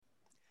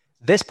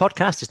This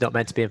podcast is not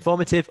meant to be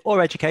informative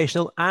or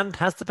educational and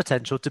has the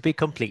potential to be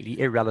completely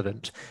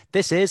irrelevant.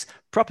 This is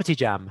Property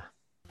Jam.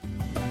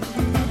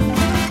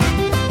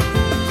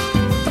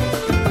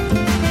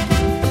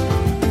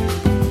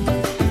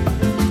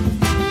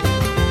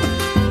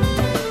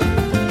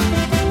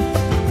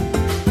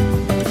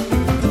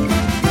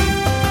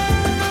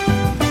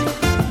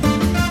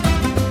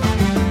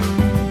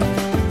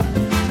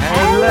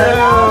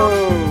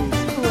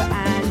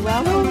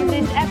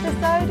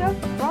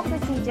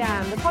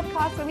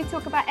 Where we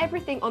talk about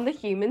everything on the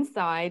human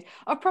side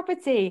of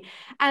property.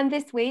 And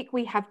this week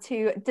we have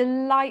two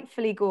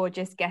delightfully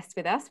gorgeous guests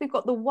with us. We've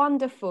got the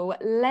wonderful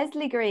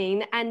Leslie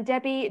Green and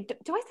Debbie.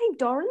 Do I say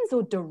Dorrans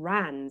or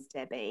Durans,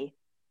 Debbie?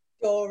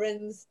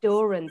 Dorrans.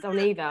 Oh,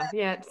 neither.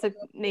 Yeah, so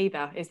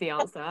neither is the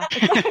answer.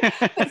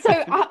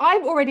 So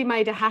I've already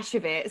made a hash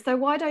of it. So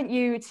why don't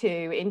you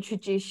two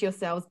introduce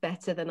yourselves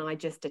better than I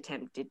just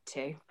attempted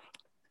to?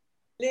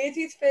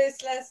 Ladies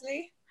first,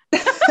 Leslie.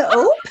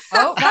 Oh,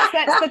 that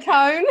sets the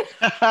tone.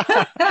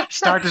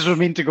 Start as we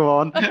mean to go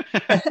on.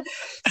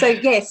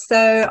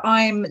 So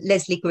I'm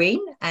Leslie Green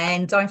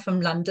and I'm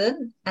from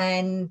London,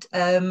 and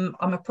I'm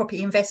a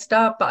property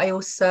investor, but I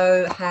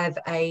also have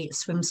a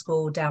swim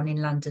school down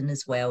in London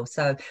as well.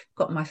 So I've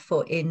got my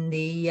foot in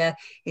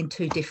in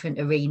two different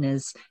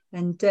arenas.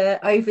 And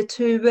over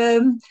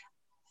to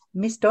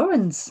Miss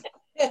Dorrans.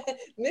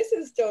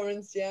 Mrs.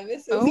 Dorrans, yeah.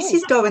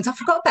 Mrs. Dorrans, I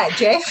forgot about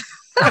Jeff.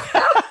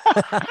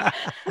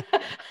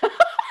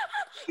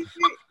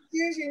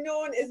 Usually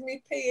known as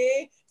me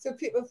PA, so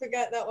people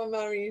forget that we're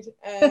married.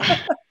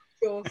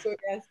 So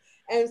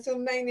yes. So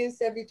my name's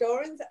Debbie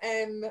Dorrans.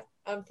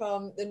 I'm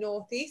from the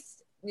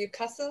northeast,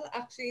 Newcastle.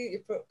 Actually,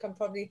 you can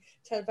probably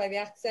tell by the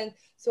accent.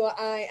 So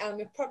I am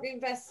a property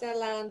investor,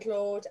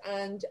 landlord,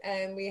 and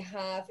we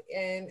have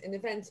an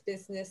events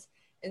business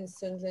in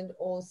Sunderland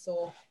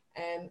also,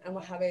 and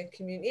we have a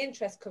community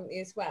interest company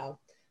as well.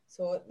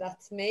 So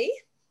that's me.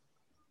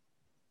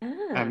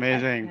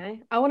 Amazing.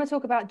 Okay. I want to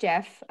talk about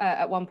Jeff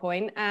at one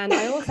point, and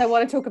I also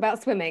want to talk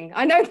about swimming.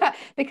 I know that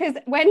because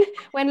when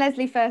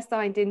Leslie first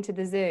signed into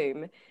the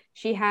Zoom,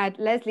 she had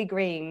Leslie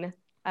Green.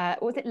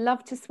 Was it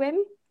Love to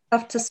Swim?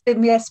 Love to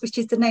Swim, yes, which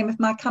is the name of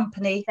my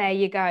company. There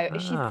you go.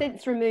 She's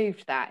since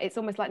removed that. It's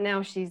almost like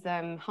now she's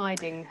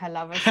hiding her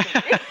love of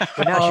swimming.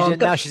 But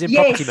now she's in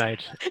property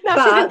mode.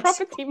 Now she's in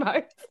property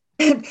mode.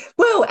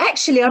 Well,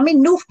 actually, I'm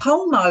in North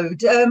Pole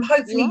mode.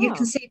 Hopefully you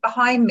can see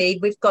behind me,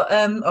 we've got,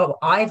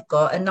 I've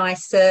got a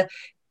nice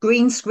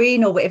green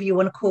screen or whatever you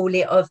want to call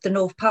it of the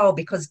North Pole,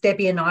 because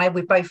Debbie and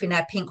we're both in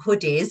our pink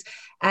hoodies,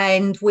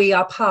 and we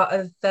are part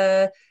of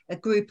a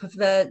group of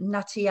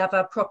nutty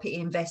other property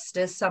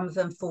investors, some of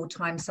them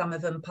full-time, some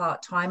of them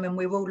part-time, and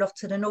we're all off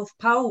to the North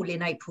Pole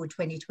in April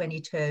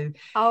 2022.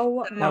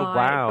 Oh my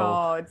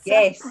God.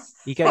 Yes.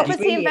 Property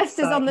really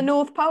investors exciting. On the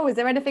North Pole, is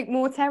there anything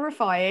more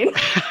terrifying?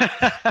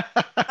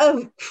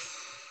 Oh,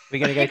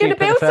 We're going to go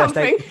build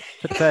something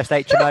for the first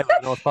HMO on the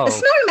North Pole. a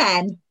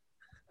snowman.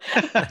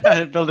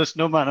 Build a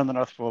snowman on the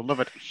North Pole.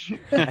 Love it.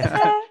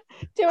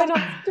 Do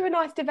a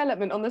nice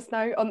development on the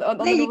snow on There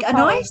the you North go, an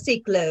Pole. icy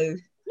glue.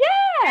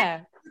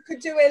 Yeah. You could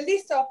do a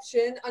lease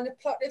option on a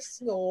plot of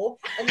snow,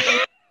 and then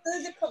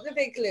build a couple of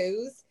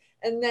igloos,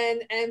 and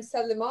then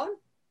sell them on.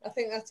 I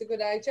think that's a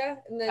good idea.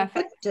 And then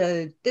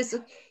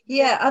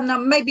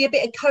and maybe a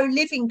bit of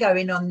co-living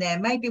going on there.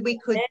 Maybe we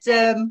could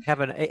have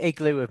an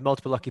igloo of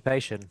multiple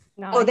occupation.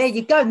 Nice. Oh, there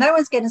you go. No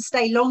one's going to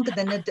stay longer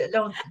than a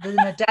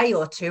day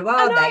or two,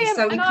 are they?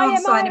 So we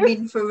can't sign them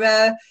in for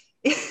An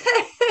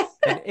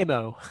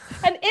IMO.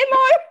 An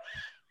IMO.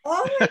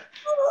 Oh my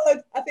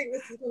God! I think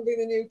this is going to be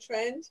the new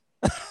trend.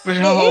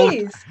 It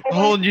is. A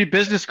whole new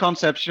business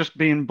concept's just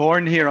being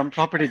born here on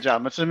Property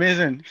Jam. It's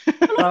amazing.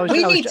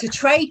 We need to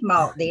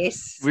trademark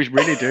this. We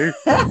really do.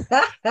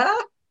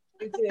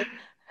 We do.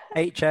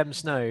 HM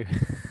Snow.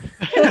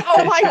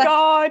 Oh my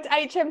God,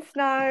 HM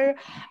Snow.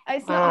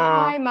 It's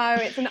not an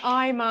IMO, it's an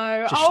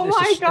IMO. Oh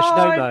my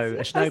God.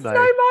 A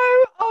snowmo.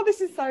 Oh, this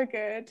is so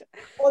good.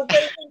 Well,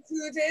 those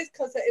included,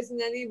 because there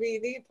isn't any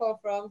really, apart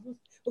from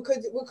we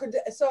could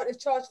sort of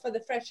charge for the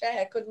fresh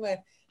air, couldn't we?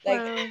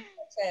 Like fresh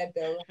air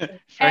bill.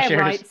 Fresh Air air.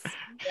 rights.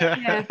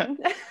 Yeah.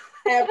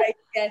 Air right,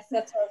 yes,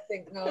 that's what I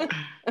think now.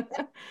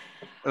 That's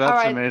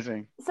right.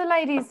 amazing. So,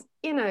 ladies,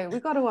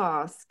 we've got to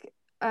ask.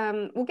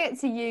 We'll get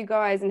to you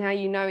guys and how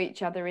you know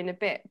each other in a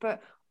bit,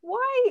 but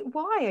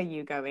why are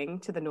you going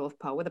to the North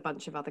Pole with a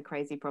bunch of other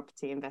crazy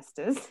property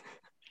investors?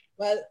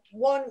 Well,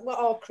 one, we're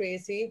all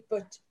crazy,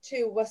 but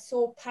two, we're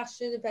so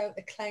passionate about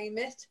the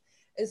climate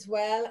as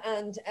well.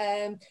 And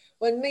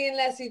when me and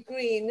Leslie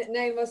Green,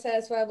 name us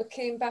as well, we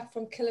came back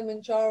from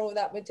Kilimanjaro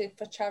that we did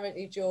for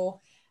charity, Joe,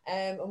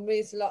 and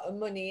raised a lot of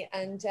money.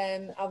 And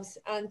I was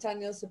Anne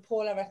Daniels, the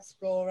Polar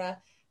Explorer.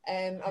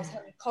 I was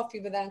having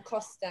coffee with Anne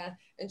Costa,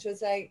 and she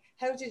was like,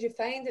 "How did you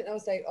find it?" And I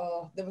was like,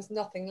 "Oh, there was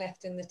nothing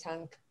left in the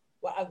tank."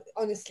 Well,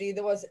 honestly,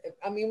 there was.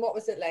 I mean, what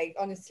was it like?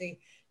 Honestly,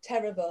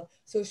 terrible.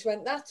 So she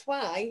went, "That's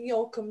why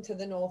you'll come to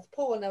the North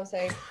Pole." And I was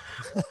like,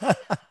 "I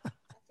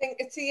think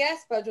it's a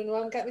yes, but I don't know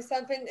what I'm getting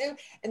myself into."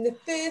 And the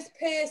first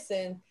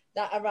person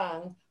that I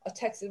rang or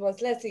texted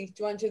was, Leslie, do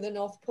you want to do the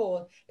North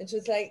Pole? And she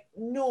was like,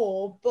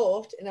 no,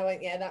 but, and I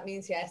went, yeah, that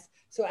means yes.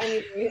 So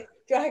anyway,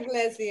 dragged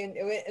Leslie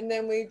into it, and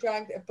then we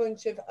dragged a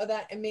bunch of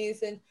other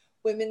amazing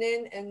women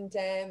in, and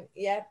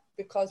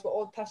because we're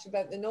all passionate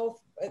about the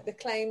North, the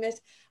climate,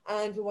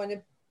 and we want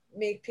to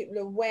make people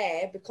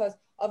aware, because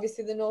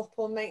obviously the North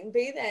Pole mightn't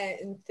be there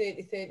in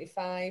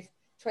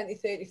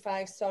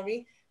 2035,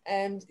 sorry.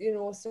 And,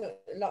 so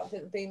a lot of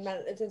it being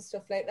melted and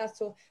stuff like that.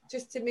 So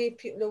just to make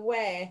people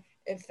aware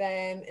of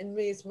and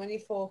raise money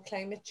for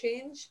climate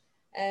change.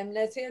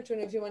 Leslie, I don't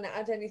know if you want to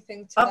add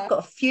anything to that. I've got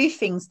a few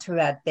things to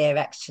add there,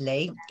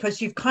 actually,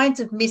 because you've kind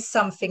of missed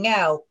something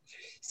out.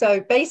 So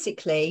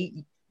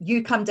basically,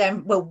 you come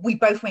down, well, we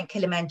both went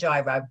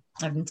Kilimanjaro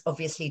and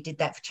obviously did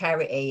that for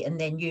charity. And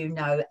then,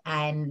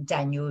 Anne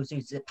Daniels,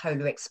 who's a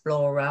polar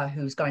explorer,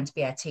 who's going to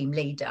be our team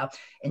leader.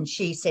 And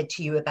she said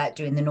to you about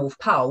doing the North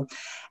Pole.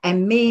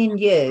 And me and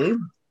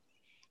you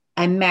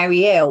and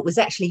Marielle was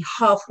actually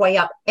halfway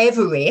up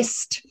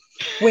Everest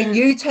when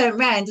you turned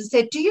around and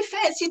said, do you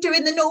fancy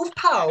doing the North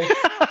Pole?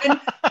 And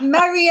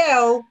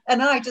Marielle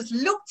and I just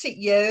looked at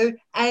you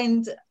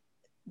and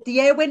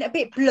the air went a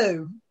bit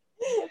blue.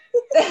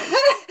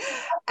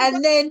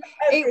 And then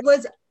it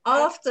was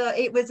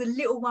a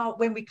little while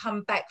when we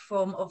come back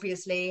from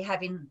obviously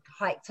having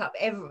hiked up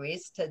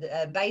Everest to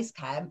the base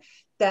camp,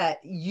 that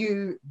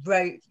you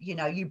wrote,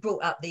 you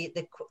brought up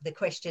the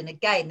question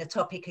again, the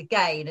topic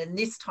again. And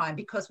this time,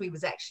 because we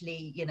was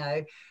actually,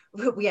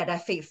 we had our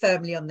feet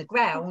firmly on the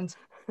ground,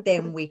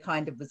 then we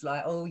kind of was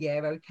like, oh yeah,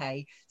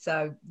 okay.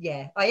 So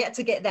yeah, I had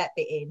to get that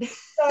bit in.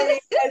 Sorry,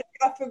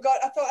 I forgot.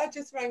 I thought I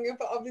just rang you,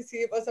 but obviously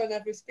it was on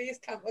Everest Base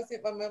Camp, wasn't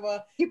it? When we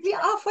were... You'd be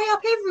halfway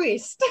up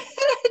Everest. Do you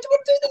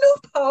want to do the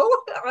North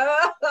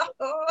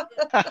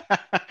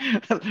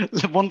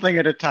Pole? One thing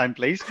at a time,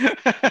 please.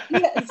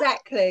 Yeah,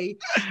 exactly.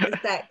 I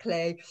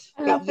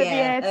love that the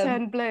air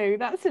turned blue.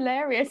 That's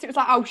hilarious. It was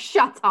like, oh,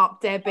 shut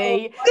up,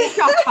 Debbie.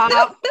 Shut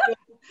up.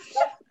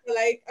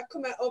 Like, I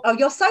come out. Oh,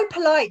 you're so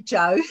polite,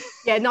 Jo.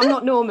 Yeah, no, I'm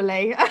not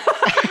normally.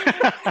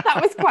 That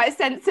was quite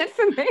censored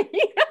for me.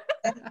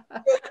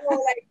 More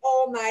like,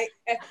 oh my,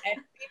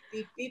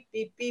 beep, beep, beep,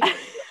 beep, beep.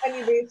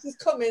 Anyway, she's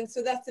coming,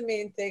 so that's the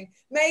main thing.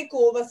 Make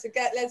over, so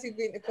get Leslie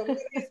Green to come.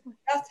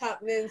 That's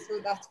happening, so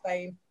that's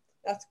fine.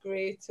 That's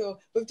great. So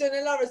we've done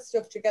a lot of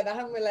stuff together,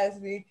 haven't we,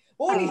 Leslie?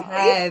 We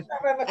have.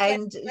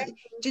 And do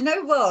you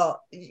know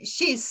what?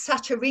 She's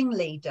such a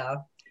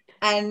ringleader.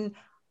 And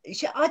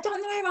I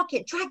don't know how I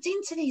get dragged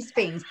into these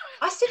things.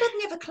 I said I'd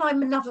never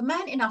climb another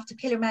mountain after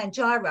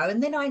Kilimanjaro,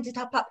 and then I ended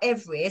up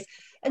Everest,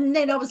 and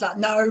then I was like,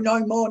 no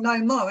more. And now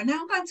I'm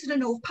going to the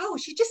North Pole.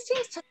 She just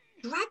seems to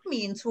drag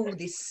me into all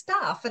this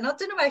stuff, and I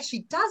don't know how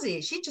she does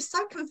it. She's just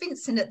so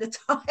convincing at the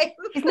time.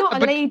 She's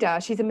not a leader,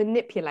 she's a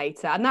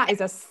manipulator, and that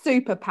is a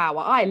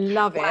superpower. I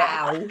love it.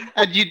 Wow.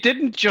 And you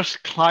didn't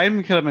just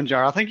climb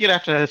Kilimanjaro. I think you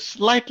left a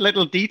slight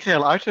little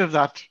detail out of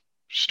that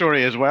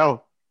story as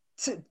well.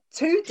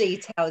 Two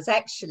details,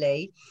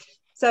 actually.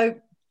 So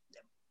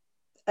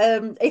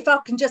if I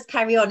can just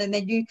carry on, and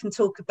then you can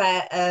talk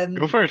about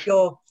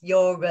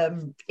your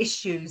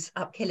issues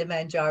up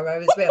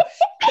Kilimanjaro as well.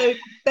 So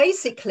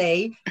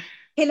basically,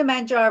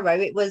 Kilimanjaro,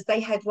 they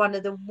had one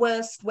of the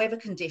worst weather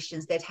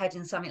conditions they'd had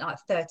in something like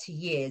 30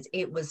 years.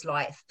 It was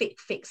like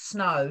thick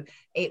snow.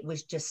 It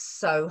was just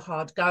so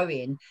hard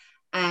going.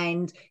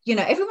 And,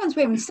 everyone's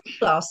wearing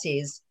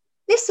sunglasses.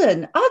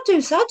 Listen, I do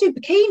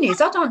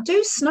bikinis. I don't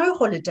do snow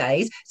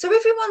holidays. So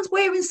everyone's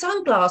wearing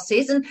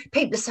sunglasses, and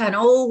people are saying,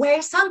 oh,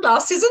 wear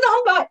sunglasses. And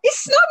I'm like, it's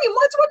snowing.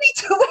 Why do I need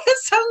to wear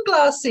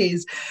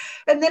sunglasses?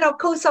 And then, of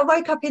course, I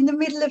woke up in the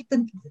middle of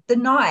the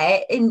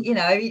night in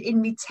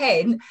my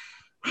tent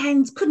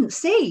and couldn't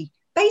see.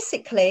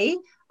 Basically,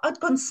 I'd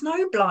gone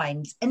snow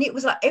blind, and it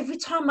was like every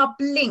time I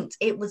blinked,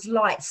 it was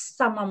like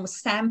someone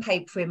was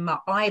sandpapering my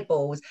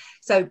eyeballs.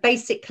 So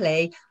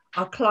basically,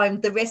 I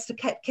climbed the rest of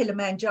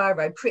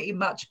Kilimanjaro pretty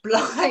much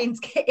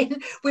blind,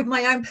 getting with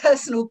my own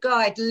personal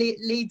guide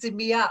leading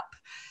me up.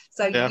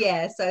 So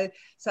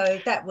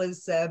so that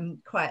was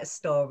quite a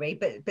story.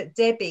 But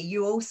Debbie,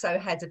 you also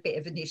had a bit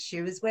of an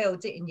issue as well,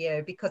 didn't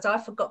you? Because I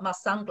forgot my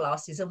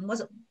sunglasses, and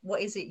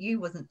what is it you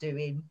wasn't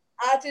doing?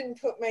 I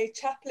didn't put my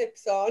chap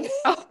lips on.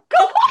 Oh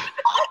God!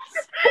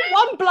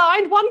 One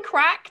blind, one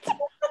cracked.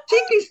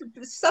 Cheeky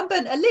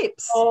sunburnt her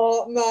lips.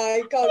 Oh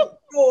my God.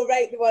 Oh,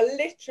 right. They were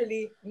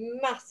literally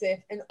massive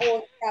and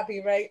all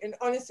scabby, right? And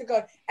honest to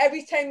God,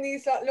 every time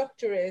these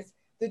looked at us,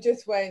 they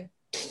just went,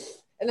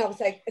 and I was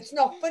like, it's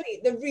not funny.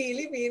 They're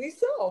really, really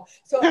sore.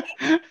 So to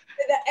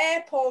the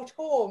airport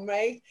home,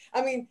 right?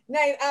 I mean,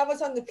 I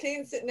was on the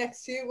plane sitting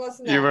next to you,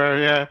 wasn't I? You were,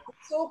 yeah.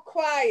 So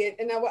quiet,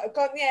 and I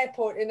got in the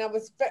airport, and I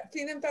was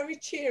feeling very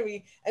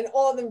cheery, and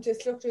all of them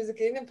just looked at us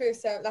again and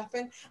burst out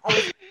laughing. I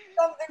was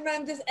stomping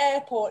around this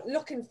airport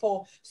looking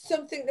for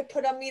something to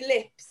put on my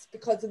lips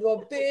because they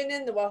were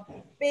burning, they were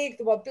big,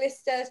 they were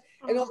blistered,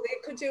 and all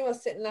they could do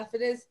was sit and laugh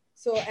at us.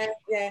 So so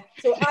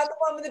I'm the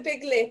one with the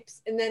big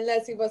lips, and then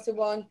Leslie was the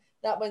one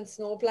that went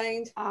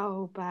snowblind.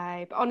 Oh,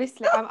 babe.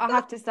 Honestly, I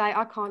have to say,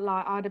 I can't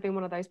lie. I'd have been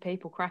one of those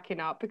people cracking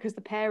up because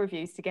the pair of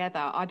yous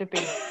together, I'd have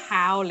been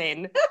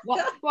howling.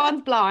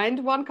 One's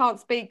blind, one can't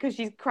speak because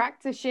she's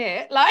cracked to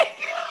shit. Like,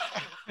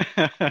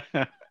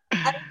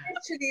 I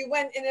literally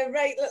went in a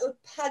right little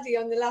paddy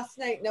on the last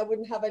night and I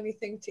wouldn't have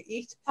anything to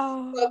eat.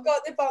 oh, So I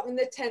got to the bottom of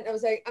the tent. I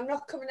was like, I'm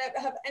not coming out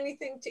to have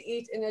anything to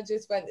eat. And I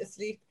just went to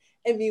sleep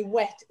in my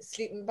wet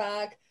sleeping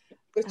bag,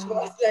 which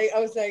was like,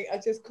 I was like, I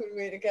just couldn't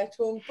wait to get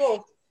home.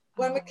 But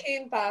when we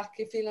came back,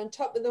 you feel on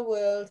top of the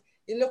world.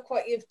 You look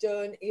what you've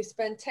done. You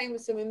spend time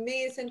with some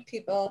amazing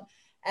people.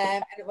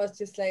 And it was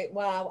just like,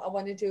 wow, I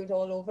want to do it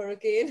all over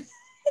again.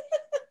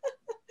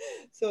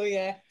 So,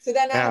 yeah. So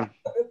then I had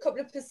a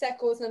couple of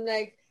Prosecco's and I'm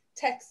like,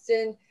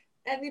 texting,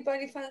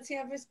 anybody fancy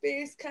Everest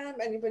Base Camp?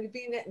 Anybody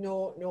been it?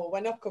 No,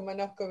 we're not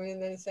coming.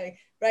 And then it's like,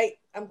 right,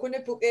 I'm going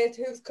to book it.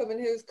 Who's coming?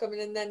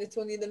 And then it's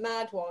only the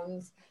mad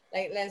ones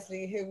like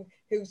Leslie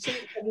who she's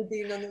probably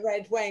been on the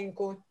red wine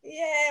going,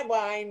 yeah,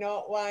 why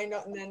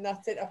not? And then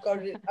that's it. I've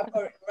got it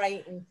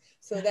writing.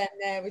 So then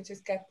we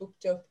just get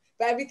booked up.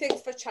 But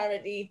everything's for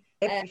charity.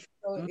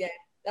 So yeah,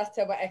 that's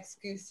our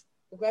excuse.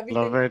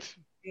 Love it.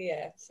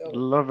 Yeah. So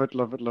love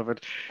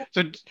it.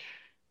 So.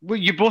 Well,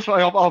 you both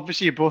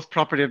obviously you're both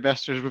property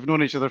investors. We've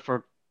known each other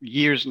for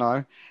years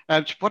now.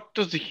 What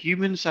does the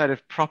human side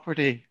of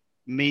property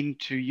mean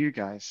to you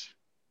guys?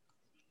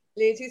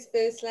 Ladies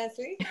first,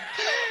 Leslie.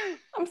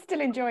 I'm still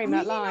enjoying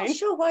that line. I'm not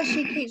sure why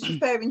she keeps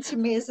referring to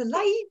me as a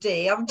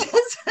lady. I'm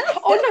just.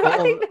 I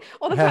think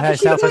the fact that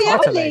herself as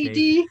not a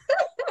lady.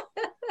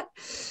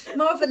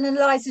 Marvin and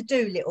Eliza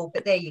Doolittle,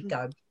 but there you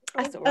go.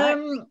 That's all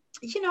right.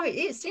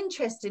 It's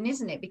interesting,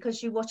 isn't it?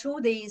 Because you watch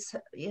all these,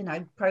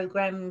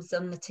 programs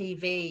on the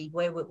TV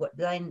where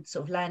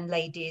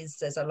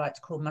landladies, as I like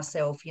to call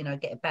myself,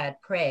 get a bad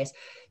press.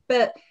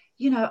 But,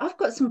 I've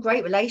got some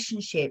great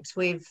relationships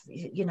with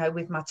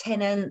my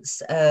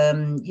tenants,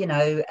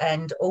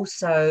 and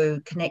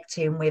also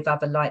connecting with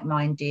other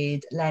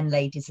like-minded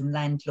landladies and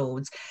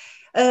landlords.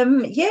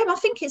 I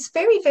think it's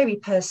very, very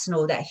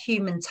personal, that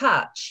human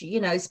touch,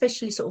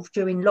 especially sort of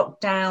during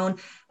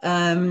lockdown,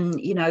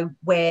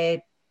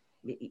 where,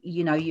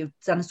 you've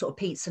done a sort of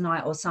pizza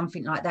night or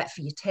something like that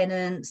for your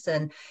tenants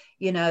and,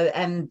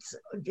 and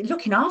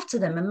looking after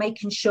them and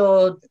making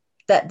sure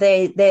that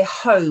their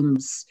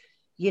homes,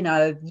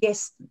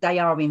 yes, they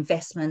are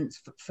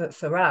investments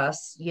for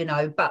us,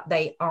 but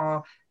they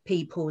are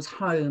people's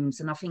homes,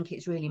 and I think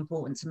it's really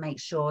important to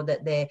make sure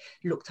that they're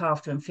looked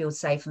after and feel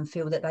safe and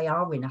feel that they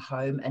are in a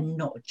home and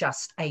not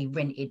just a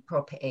rented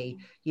property,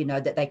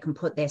 that they can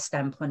put their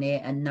stamp on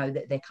it and know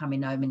that they're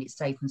coming home and it's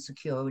safe and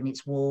secure and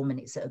it's warm and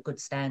it's at a good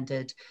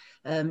standard.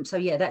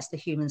 That's the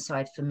human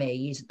side for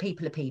me. Is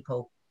people are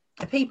people.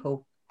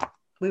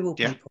 We're all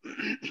people.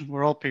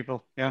 We're all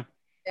people. Yeah,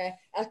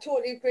 I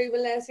totally agree with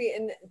Leslie,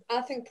 and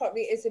I think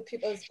property is a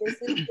people's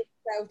business. It's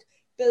about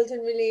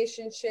building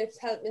relationships,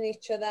 helping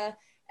each other.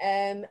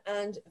 And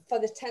for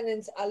the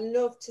tenants, I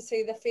love to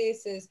see their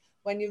faces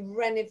when you've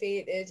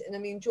renovated. And I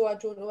mean, Joe, I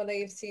don't know whether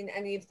you've seen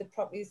any of the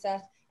properties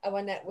that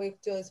our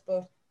network does,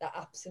 but they're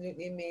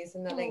absolutely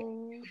amazing. They're like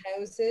new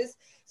houses.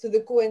 So they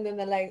go in and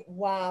they're like,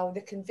 wow,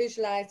 they can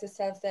visualize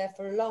themselves there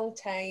for a long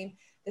time.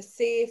 They're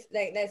safe,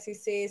 like Leslie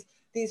says,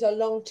 these are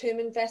long-term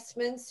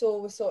investments. So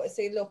we sort of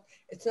say, look,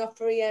 it's not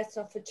for a year, it's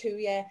not for 2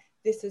 years.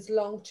 This is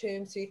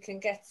long-term, so you can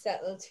get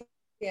settled.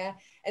 Yeah,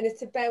 and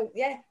it's about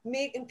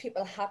making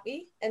people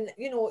happy, and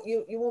you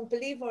won't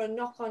believe what a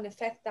knock-on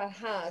effect that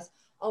has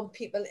on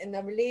people in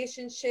their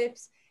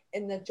relationships,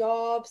 in their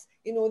jobs.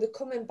 They're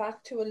coming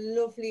back to a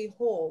lovely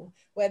home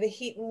where the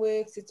heating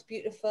works. It's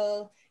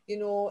beautiful.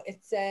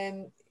 It's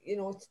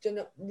it's done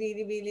up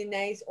really, really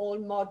nice, all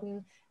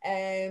modern.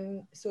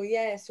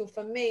 So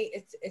for me,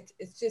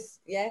 it's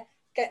just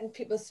getting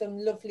people some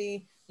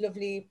lovely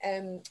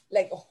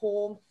like a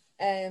home.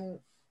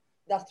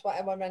 That's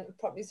what our rental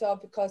properties are,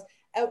 because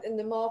out in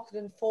the market,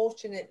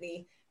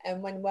 unfortunately,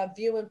 and when we're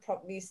viewing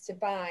properties to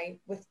buy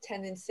with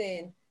tenants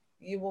in,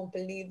 you won't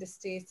believe the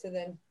state of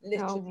them.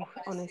 Literally,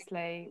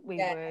 honestly, we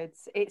would.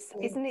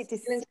 Isn't it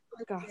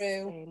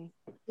disgusting?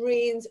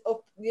 Brains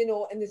up,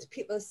 and there's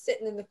people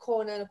sitting in the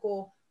corner and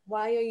go,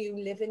 why are you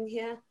living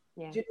here?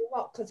 Yeah. Do you know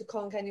what? Because I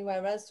can't get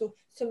anywhere else. So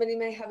somebody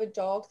may have a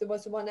dog. There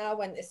was one I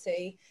went to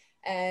see,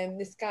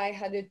 this guy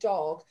had a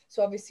dog.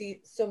 So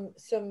obviously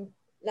some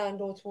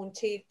landlords won't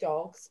take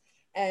dogs.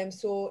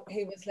 So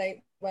he was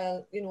like,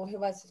 well,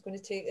 who else is going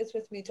to take us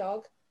with me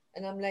dog?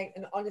 And I'm like,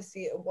 and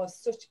honestly, it was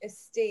such a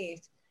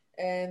state.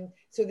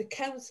 So the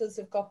councils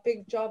have got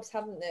big jobs,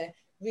 haven't they?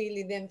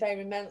 Really, the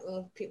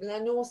environmental people. And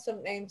I know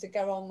sometimes they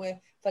get on with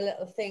for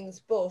little things,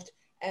 but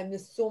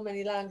there's so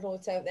many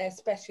landlords out there,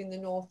 especially in the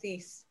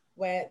northeast,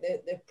 where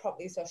the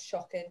properties are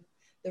shocking.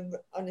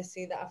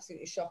 Honestly, they're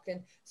absolutely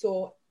shocking.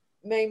 So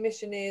my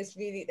mission is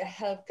really to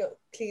help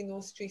clean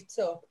those streets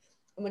up.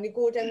 And when you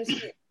go down the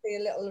street, see a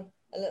little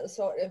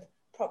sort of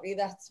property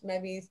that's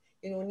maybe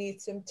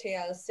needs some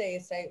TLC,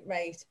 it's like,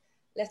 right,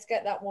 let's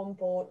get that one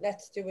boat,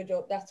 let's do it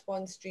up, that's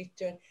one street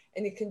done.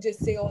 And you can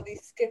just see all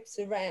these skips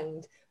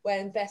around where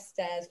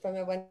investors from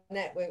our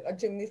network are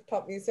doing these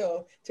properties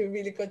up to a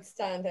really good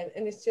standard.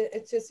 And it's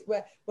just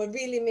we're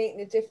really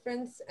making a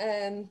difference.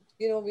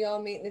 You know, we are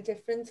making a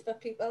difference for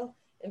people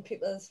in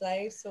people's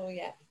lives. So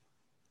yeah.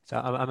 So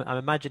I'm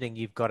imagining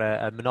you've got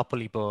a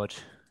monopoly board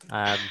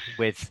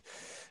with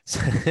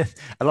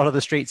a lot of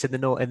the streets in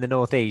the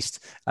northeast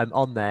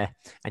on there,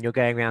 and you're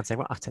going around saying,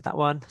 "Well, I'll take that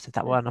one,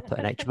 I'll put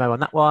an HMO on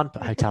that one,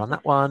 put a hotel on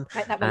that one,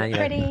 make that one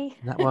pretty,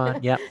 that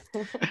one, yep.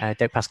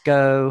 Don't pass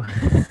go.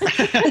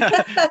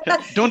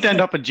 Don't end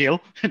up in jail.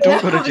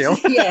 Don't go to jail."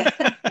 Yeah.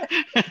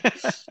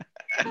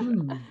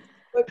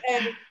 But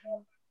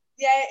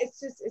yeah, it's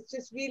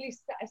just really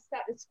a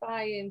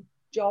satisfying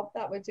job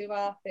that we do.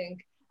 I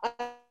think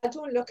I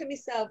don't look at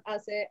myself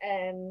as a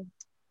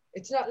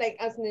it's not like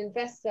as an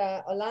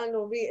investor or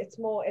landlord. It's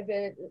more of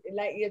a,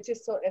 like, you're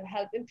just sort of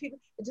helping people.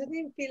 It doesn't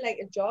even feel like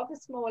a job.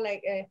 It's more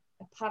like a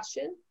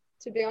passion,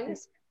 to be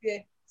honest with you.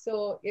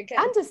 So you get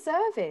and a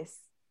service.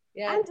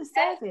 Yeah. And a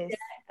service.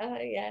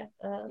 Yeah.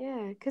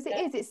 Because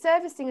it's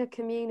servicing a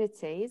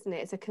community, isn't it?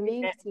 It's a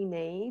community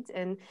need,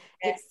 and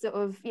it's sort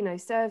of, you know,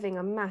 serving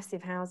a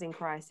massive housing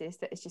crisis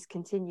that is just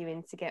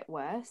continuing to get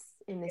worse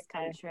in this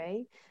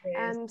country.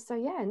 So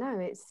yeah, no,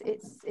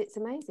 it's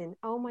amazing.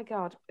 Oh my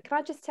God. Can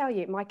I just tell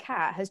you, my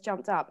cat has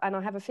jumped up and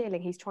I have a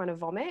feeling he's trying to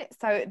vomit.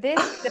 So this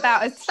is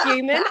about as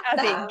human as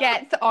it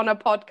gets on a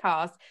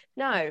podcast.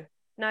 No,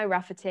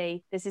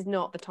 Rafferty, this is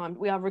not the time.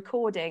 We are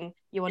recording.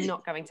 You are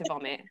not going to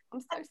vomit.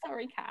 I'm so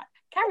sorry, Cat.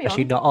 Carry on.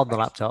 Actually, not on the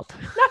laptop.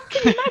 No,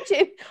 can you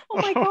imagine?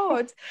 Oh my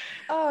God.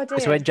 Oh dear.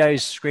 So when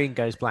Joe's screen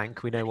goes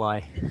blank, we know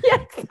why.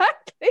 Yeah,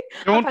 exactly.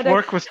 Don't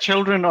work with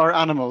children or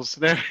animals.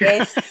 There.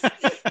 Yes.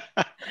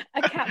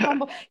 A cat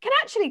bumble. Can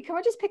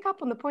I just pick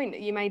up on the point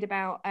that you made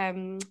about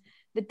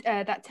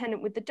that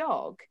tenant with the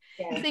dog?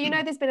 So, you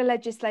know, there's been a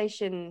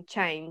legislation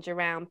change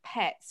around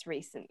pets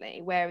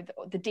recently, where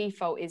the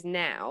default is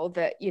now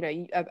that, you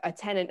know, a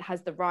tenant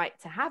has the right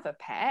to have a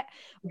pet,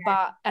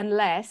 but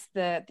unless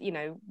the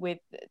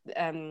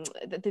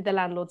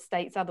landlord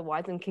states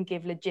otherwise and can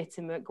give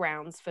legitimate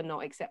grounds for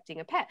not accepting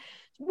a pet.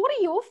 What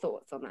are your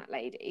thoughts on that,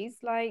 ladies?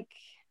 Like,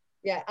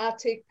 yeah, I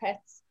take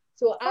pets.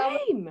 So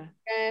same.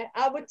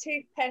 I would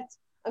take pets.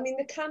 I mean,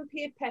 they can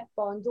pay a pet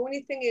bond. The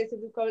only thing is, if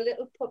we've got a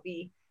little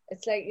puppy,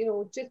 it's like, you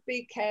know, just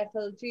be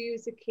careful. Do you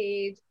use a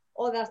cage?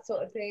 All that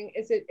sort of thing.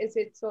 Is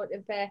it sort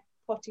of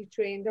potty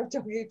trained or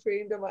doggy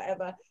trained or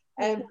whatever?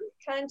 You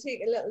can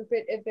take a little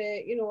bit of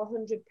a, you know,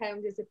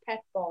 £100 as a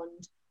pet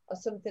bond or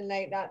something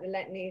like that to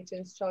let an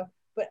agent's charge.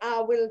 But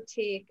I will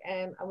take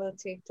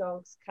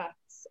dogs,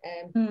 cats,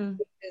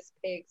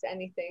 pigs,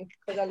 anything,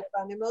 because I love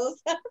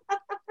animals.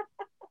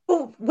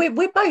 Well,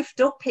 we're both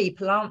dog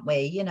people, aren't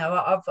we? You know,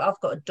 I've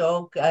got a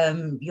dog.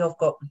 You've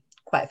got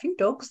quite a few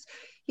dogs.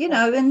 You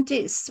know, and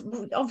it's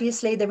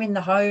obviously they're in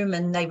the home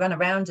and they run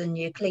around and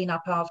you clean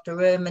up after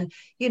them, and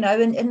you know,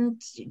 and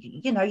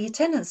you know, your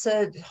tenants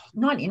are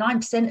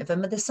 99% of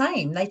them are the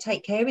same. They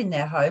take care in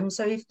their home.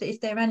 So if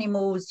their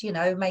animals, you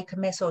know, make a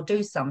mess or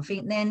do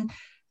something, then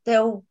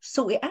they'll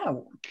sort it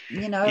out.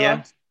 You know.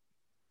 Yeah.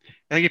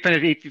 I think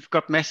if you've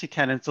got messy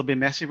tenants, they'll be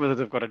messy whether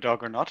they've got a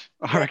dog or not,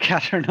 or a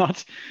cat or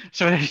not.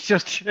 So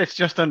it's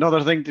just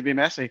another thing to be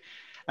messy.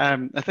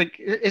 I think,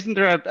 isn't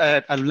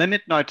there a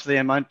limit now to the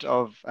amount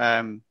of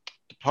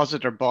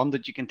deposit or bond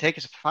that you can take?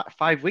 Is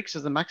 5 weeks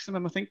is the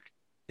maximum, I think?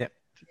 Yep.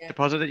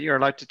 Deposit that you're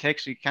allowed to take,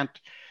 so you can't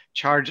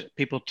charge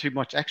people too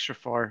much extra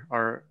for,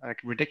 or like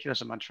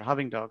ridiculous amounts for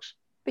having dogs.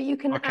 But you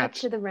can add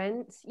to the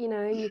rent, you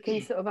know, you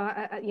can sort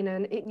of, you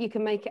know, you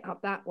can make it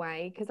up that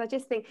way. Because I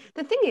just think,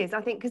 the thing is,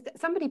 I think, because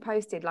somebody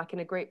posted like in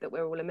a group that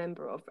we're all a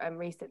member of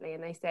recently,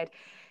 and they said,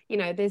 you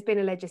know, there's been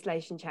a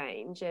legislation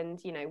change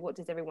and, you know, what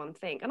does everyone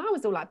think? And I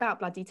was all like, about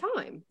bloody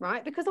time,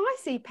 right? Because I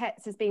see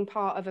pets as being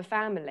part of a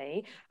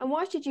family. And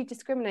why should you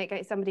discriminate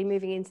against somebody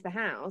moving into the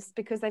house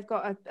because they've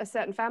got a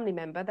certain family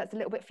member that's a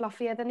little bit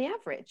fluffier than the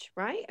average,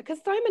 right? Because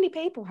so many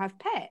people have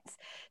pets.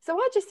 So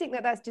I just think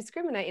that that's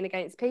discriminating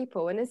against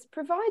people. And as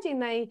providing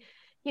they,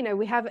 you know,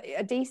 we have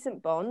a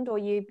decent bond, or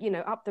you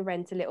know, up the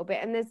rent a little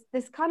bit, and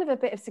there's kind of a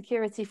bit of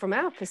security from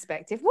our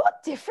perspective.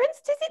 What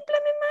difference does it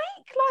blooming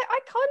make? Like, I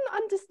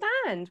can't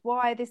understand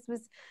why this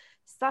was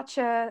such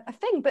a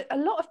thing. But a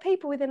lot of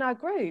people within our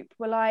group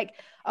were like,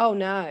 oh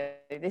no,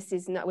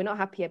 we're not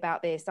happy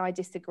about this, I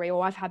disagree,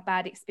 or I've had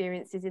bad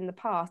experiences in the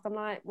past. I'm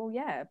like, well,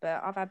 yeah,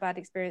 but I've had bad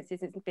experiences.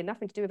 It's been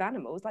nothing to do with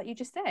animals, like you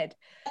just said.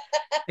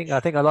 I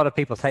think a lot of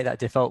people take that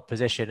default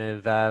position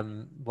of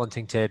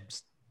wanting to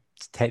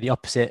take the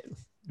opposite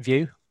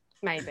view.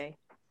 Maybe.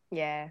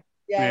 Yeah.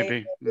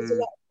 Maybe. There's a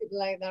lot of people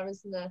like that,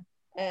 isn't there?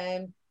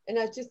 And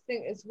I just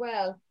think as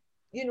well,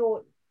 you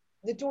know,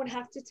 they don't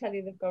have to tell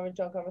you they've got a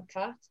dog or a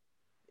cat.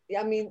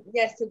 I mean,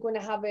 yes, they're going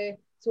to have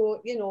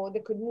so, you know, they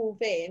could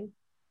move in,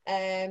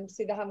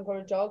 say they haven't got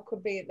a dog,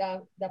 could be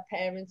their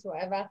parents or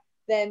whatever.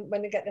 Then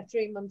when they get the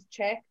 3-month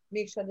check,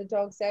 make sure the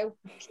dog's out,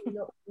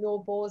 no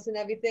balls and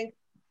everything.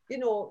 You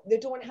know, they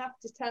don't have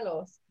to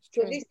tell us.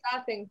 So at least I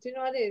think, do you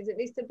know what it is? At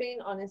least they're being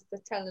honest,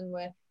 they're telling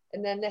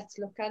and then let's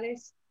look at it.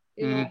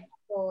 You know.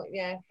 So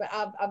yeah, but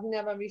I've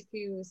never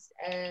refused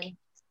any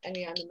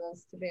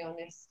animals, to be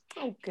honest.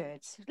 Oh,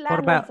 good.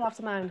 Landlords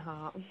after my own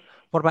heart.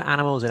 What about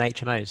animals in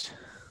HMOs?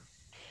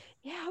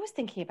 Yeah, I was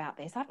thinking about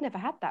this. I've never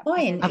had that.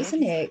 Fine,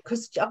 isn't it?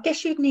 Because I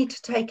guess you'd need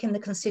to take in the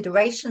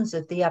considerations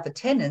of the other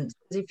tenants.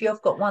 If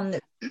you've got one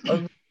that's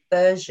a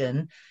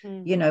version,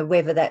 you know,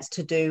 whether that's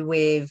to do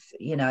with,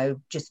 you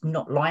know, just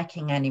not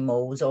liking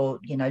animals, or,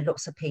 you know,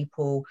 lots of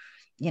people,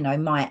 you know,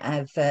 might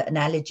have an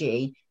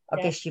allergy.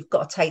 I guess you've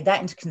got to take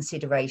that into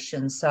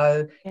consideration.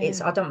 So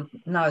I don't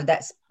know,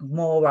 that's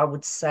more, I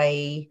would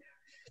say,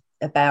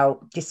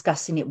 about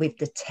discussing it with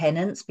the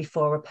tenants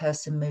before a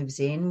person moves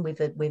in with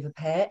a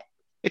pet.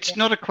 It's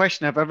not a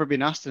question I've ever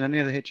been asked in any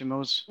of the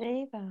HMOs.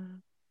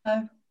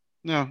 Neither.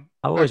 No.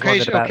 I always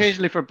wondered about...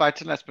 Occasionally for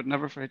buy-to-lets, but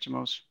never for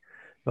HMOs.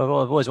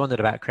 Well, I've always wondered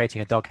about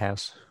creating a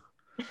doghouse.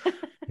 A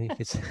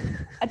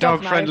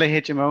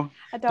dog-friendly HMO.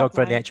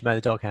 Dog-friendly HMO,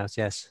 the doghouse,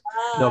 yes.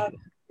 Love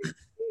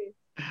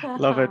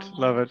it.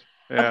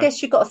 Yeah. I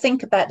guess you've got to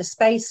think about the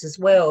space as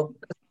well.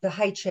 The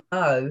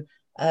HMO,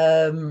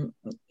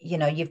 you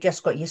know, you've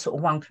just got your sort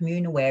of one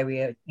communal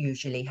area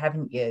usually,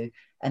 haven't you?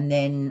 And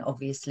then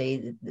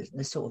obviously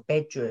the sort of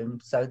bedroom.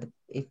 So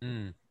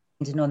depending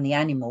on the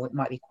animal, it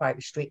might be quite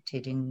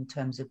restricted in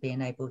terms of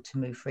being able to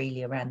move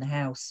freely around the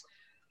house.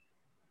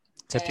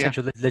 It's a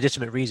potential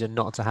legitimate reason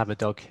not to have a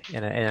dog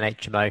in an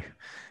HMO.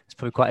 There's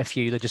probably quite a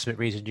few legitimate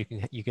reasons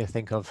you can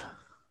think of.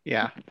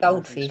 Yeah.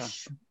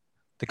 Goldfish.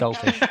 The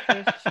goldfish.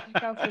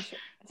 Goldfish.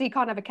 So you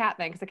can't have a cat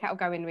then, because the cat will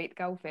go in and eat the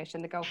goldfish,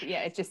 and the goldfish.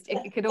 Yeah, it's just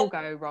it could all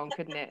go wrong,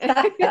 couldn't it?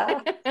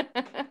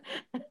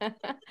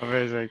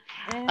 Amazing.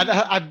 And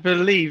I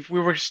believe we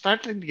were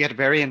starting to get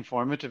very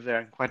informative there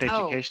and quite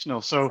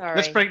educational. So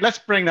let's bring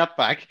that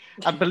back.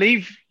 I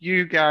believe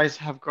you guys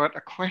have got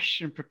a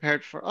question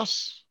prepared for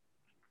us.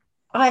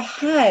 I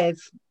have,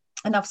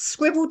 and I've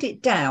scribbled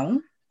it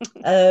down.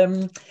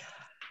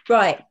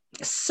 Right.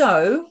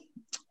 So,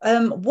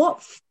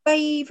 what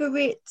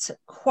favourite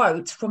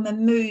quote from a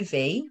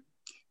movie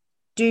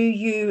do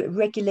you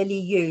regularly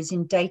use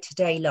in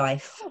day-to-day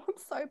life? Oh, I'm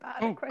so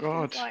bad at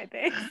questions like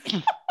this.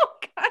 Okay.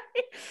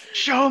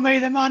 Show me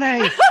the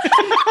money.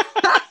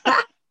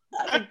 That's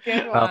a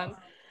good one.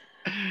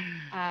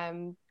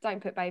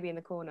 Don't put baby in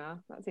the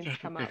corner. That seems to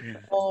come up.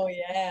 Oh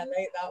yeah, I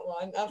like that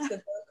one. I've said that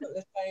a couple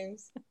of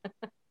times.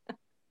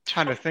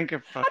 Trying to think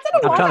of. I'm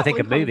trying to think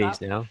of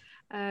movies now.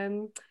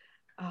 Oh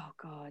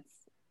God,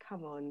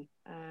 come on.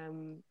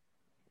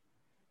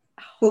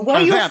 Well,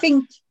 while you're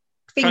trying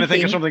to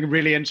think of something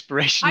really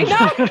inspirational.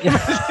 I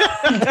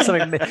know.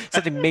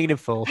 something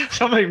meaningful.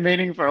 Something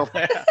meaningful.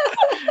 Yeah.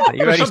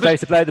 You're only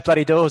supposed to blow the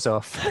bloody doors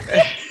off.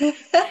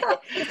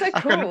 It's so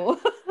cool.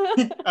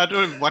 I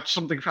don't watch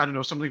something. I don't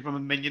know, something from a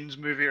Minions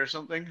movie or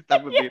something.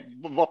 That would be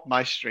up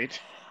my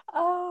street.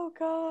 Oh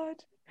God.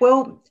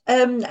 Well,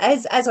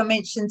 as I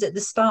mentioned at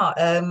the start,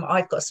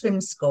 I've got a swim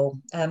school.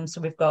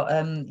 So we've got,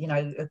 you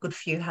know, a good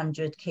few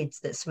hundred kids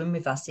that swim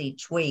with us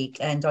each week.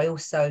 And I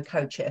also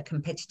coach at a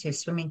competitive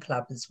swimming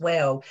club as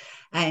well.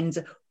 And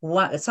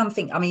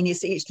something, I mean,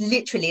 it's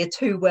literally a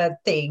 2-word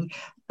thing,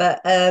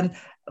 but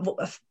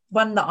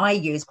one that I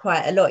use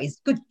quite a lot is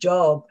good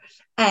job.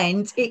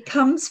 And it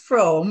comes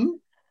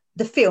from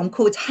the film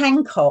called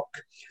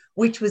Hancock,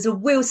 which was a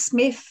Will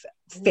Smith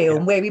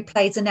film where he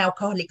plays an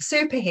alcoholic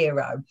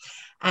superhero,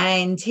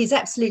 and he's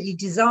absolutely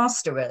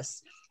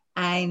disastrous,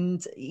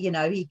 and you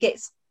know he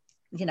gets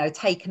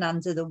taken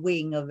under the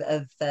wing of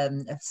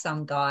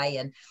some guy,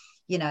 and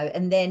you know,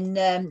 and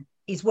then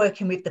he's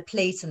working with the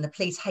police, and the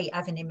police hate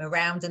having him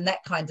around and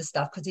that kind of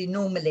stuff, because he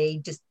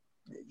normally just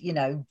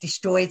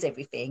destroys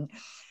everything.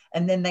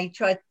 And then they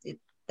tried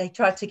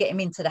to get him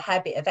into the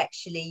habit of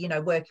actually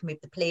working with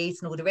the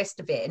police and all the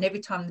rest of it, and every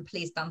time the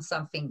police done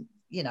something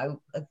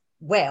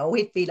well,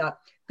 he'd be like,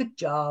 good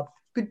job.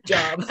 So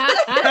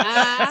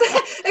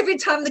every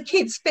time the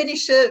kids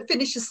finish a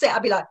set,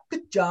 I'd be like,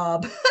 good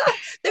job.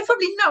 They've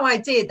probably no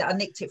idea that I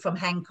nicked it from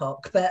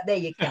Hancock, but there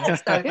you go.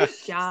 So, good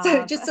job.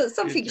 So just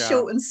something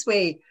short and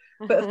sweet.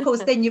 But of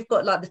course, then you've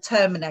got like the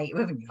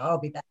Terminator. I'll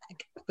be back.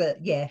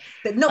 But yeah,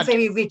 but not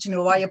very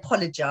original. I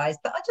apologise.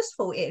 But I just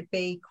thought it'd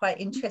be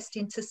quite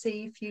interesting to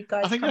see if you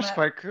guys. I think that's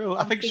quite cool.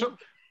 I think so.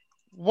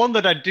 One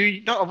that I do.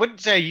 No, I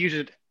wouldn't say I use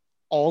it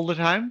all the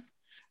time.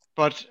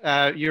 But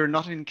you're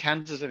not in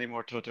Kansas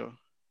anymore, Toto.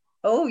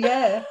 Oh,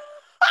 yeah.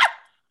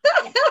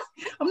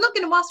 I'm not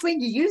going to ask when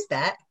you use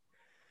that.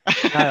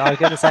 No, I was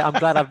going to say, I'm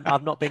glad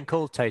I've not been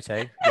called Toto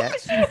yet.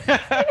 Do you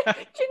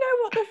know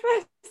what the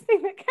first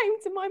thing that came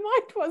to my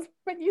mind was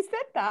when you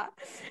said that?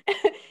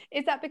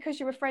 Is that because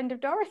you're a friend of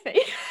Dorothy?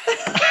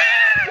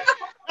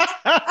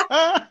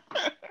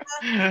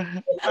 And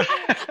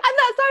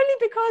that's only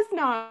because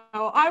now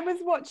I was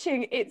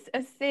watching It's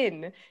a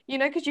Sin,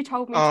 because you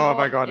told me to oh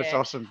my god, it's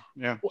awesome.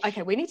 Yeah.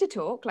 Okay, we need to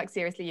talk, like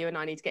seriously, you and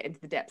I need to get into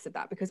the depths of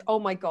that, because oh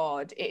my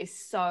god, it is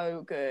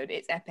so good,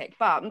 it's epic.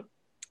 But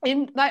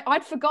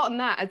I'd forgotten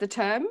that as a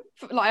term,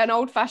 like an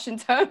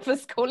old-fashioned term for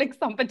calling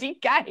somebody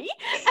gay, and he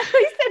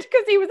said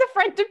because he was a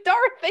friend of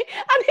Dorothy,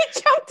 and it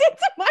jumped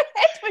into my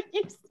head when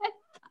you said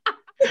that.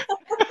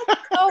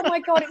 Oh my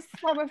God, it's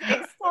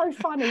so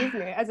funny,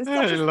 isn't it? As such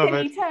I a love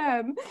silly it.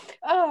 term.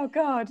 Oh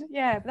God,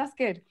 yeah, that's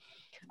good.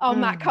 Oh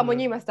Matt, come on,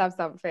 you must have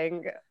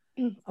something.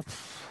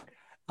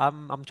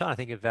 I'm trying to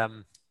think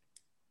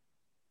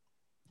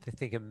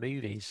of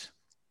movies.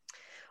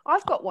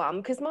 I've got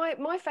one because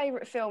my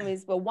favorite film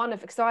is, well, one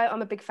of, because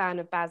I'm a big fan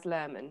of Baz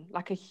Luhrmann,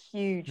 like a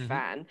huge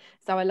fan.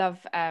 So I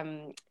love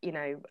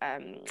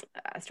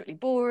Strictly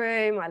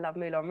Ballroom, I love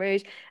Moulin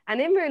Rouge,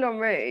 and in Moulin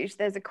Rouge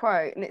there's a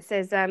quote and it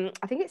says, I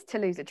think it's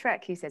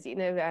Toulouse-Lautrec who says,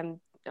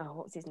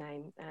 what's his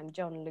name?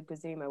 John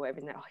Leguizamo,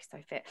 whatever his name. Oh, he's so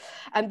fit.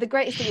 The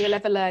greatest thing you'll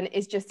ever learn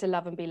is just to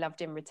love and be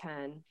loved in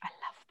return. I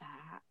love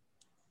that.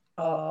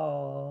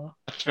 Oh,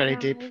 That's very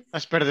deep.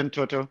 That's better than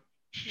Toto.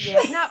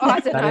 Yeah, no, I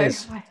don't That know.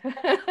 is.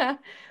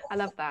 I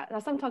love that.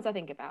 Sometimes I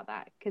think about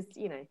that because,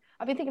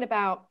 I've been thinking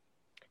about,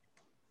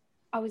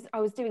 I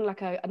was doing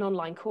like an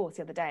online course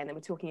the other day and they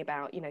were talking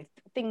about,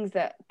 things,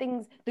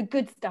 the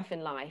good stuff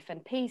in life,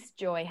 and peace,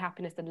 joy,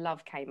 happiness and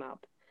love came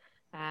up.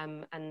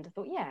 And I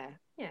thought, yeah,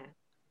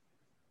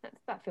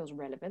 that feels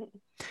relevant.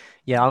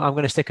 Yeah, I'm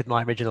going to stick with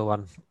my original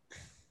one.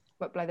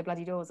 But blow the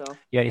bloody doors off.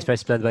 Yeah, you're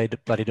supposed to blow the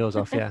bloody doors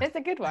off, yeah. It's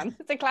a good one.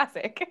 It's a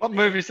classic. What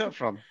movie is that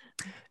from?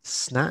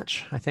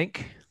 Snatch, I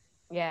think.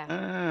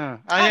 Yeah.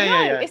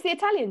 Yeah. It's the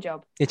Italian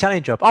Job. The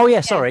Italian Job. Oh,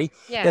 yeah, sorry.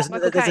 Yeah, There's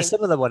Michael a Caine.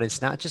 similar one in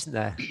Snatch, isn't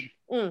there?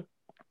 You've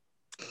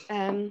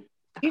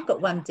got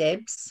one,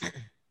 Debs.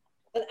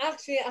 And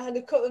actually, I had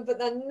a couple, but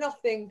they're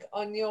nothing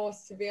on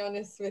yours, to be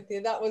honest with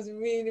you. That was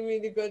really,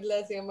 really good,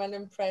 Leslie. I'm well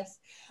impressed.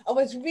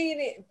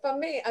 For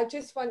me, I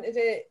just wanted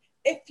to,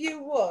 if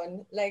you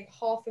won like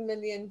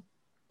 £500,000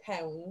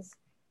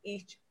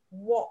 each,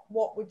 what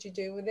would you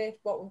do with it?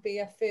 What would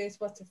be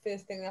what's the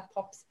first thing that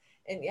pops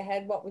into your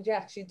head? What would you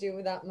actually do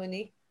with that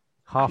money?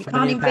 You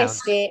can't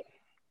invest it.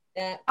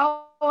 Yeah.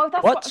 Oh,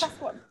 that was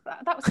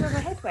where my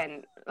head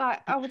went. Like,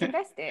 I would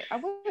invest it. I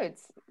would.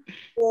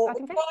 Well, I'd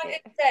you invest can't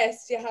it.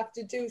 invest. You have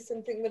to do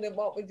something with it.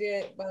 What would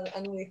you? Well, I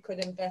know you could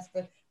invest,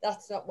 but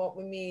that's not what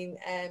we mean.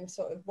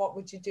 Sort of, what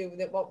would you do with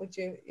it? What would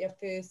you your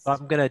first?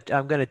 I'm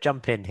gonna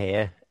jump in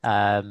here,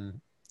 and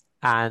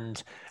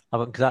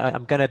I'm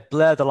gonna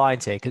blur the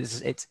lines here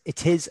because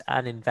it is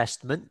an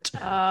investment. Oh,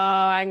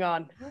 hang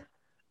on.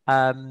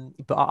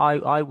 But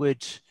I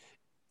would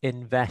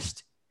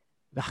invest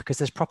because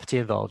there's property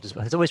involved as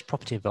well. There's always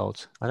property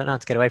involved. I don't know how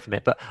to get away from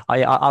it, but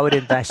I would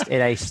invest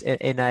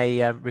in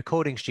a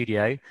recording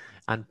studio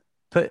and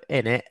put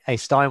in it a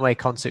Steinway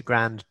Concert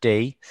Grand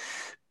D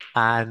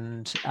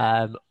and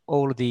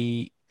all of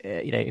the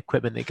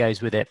equipment that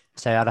goes with it.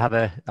 So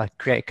I'd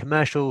create a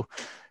commercial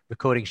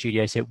recording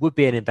studio. So it would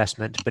be an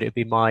investment, but it would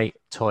be my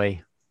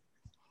toy.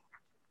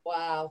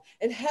 Wow.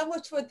 And how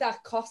much would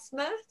that cost,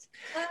 Matt?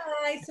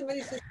 Hi,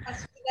 somebody's just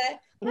asked me there.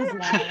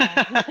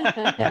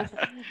 Yeah.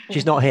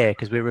 She's not here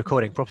because we're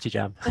recording Property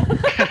Jam.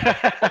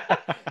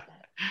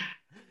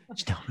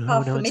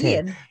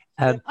 $500,000.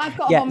 I've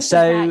got a mom,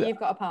 so you've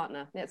got a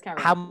partner. Let's carry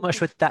on. How much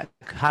would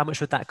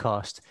that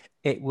cost?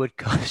 It would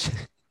cost.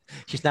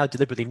 She's now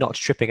deliberately not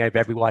tripping over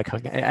every wire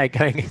going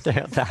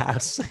into the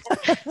house.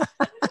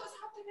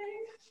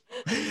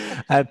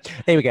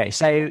 There we go.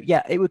 So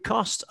yeah, it would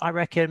cost, I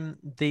reckon,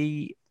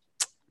 the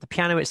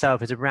piano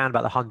itself is around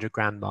about the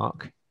 $100,000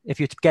 mark.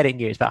 If you're getting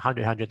new, it's about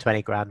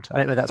 120 grand. I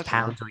don't know if that's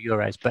pounds or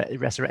euros, but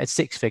it's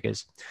six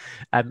figures.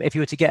 If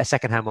you were to get a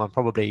second-hand one,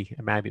 probably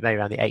maybe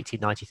around the 80,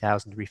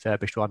 90,000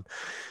 refurbished one.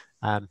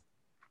 And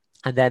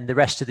then the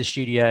rest of the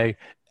studio,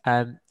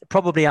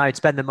 probably I'd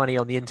spend the money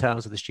on the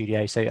internals of the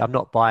studio. So I'm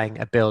not buying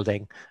a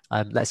building.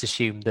 Let's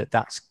assume that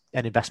that's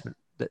an investment.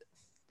 That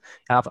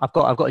I've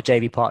got a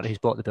JV partner who's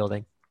bought the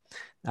building,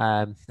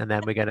 and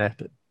then we're going to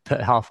put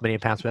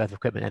 £500,000 worth of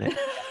equipment in it.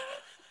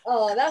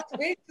 Oh, that's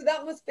great. So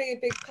that must be a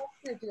big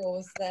passion of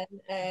yours then,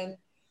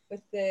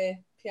 with the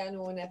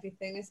piano and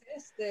everything. Is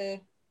this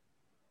the?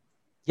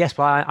 Yes,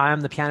 well, I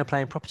am the piano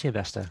playing property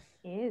investor.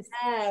 He is.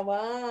 Ah,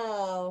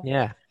 wow.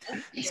 Yeah.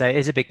 So it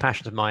is a big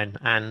passion of mine,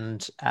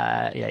 and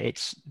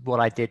it's what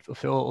I did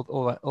for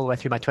all the way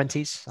through my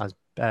 20s. I was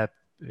a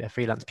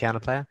freelance piano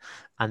player,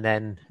 and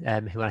then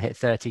when I hit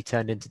 30,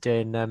 turned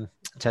into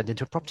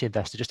a property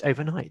investor just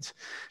overnight.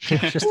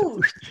 Just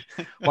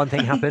one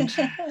thing happened,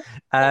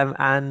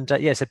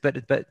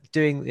 but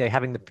doing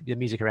having the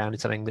music around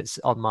is something that's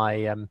on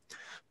my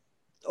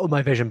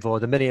vision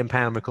board. The £1 million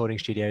recording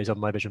studio is on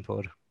my vision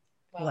board.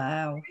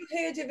 Wow. Have you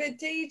heard of a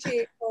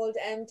DJ called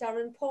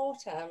Darren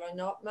Porter or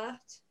not,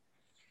 Matt?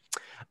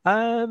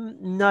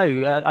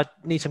 No, I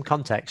need some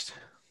context.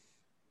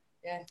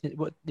 Yeah.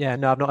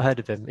 No, I've not heard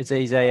of him. He's no,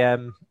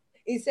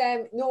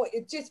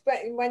 it just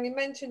when you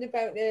mentioned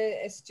about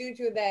a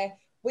studio there,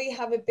 we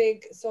have a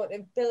big sort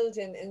of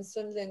building in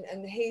Sunderland,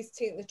 and he's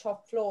taking the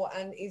top floor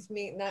and he's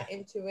making that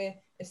into a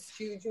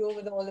studio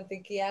with all of the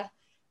gear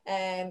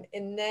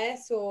in there.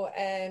 So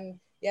I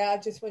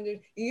just wondered,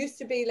 he used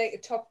to be like a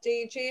top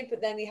DJ, but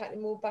then he had to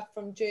move back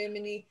from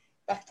Germany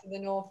back to the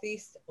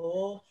northeast.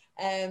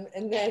 And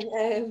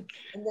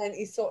then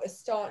he's sort of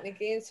starting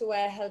again. So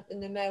we're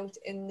helping him out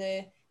in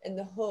the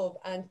hub,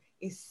 and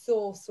he's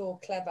so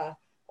clever.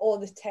 all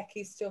the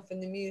techie stuff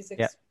and the music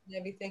Yeah. and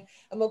everything.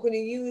 And we're going to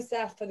use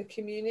that for the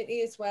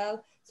community as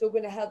well. So we're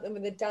going to help them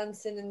with the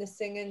dancing and the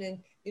singing and,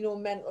 you know,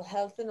 mental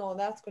health and all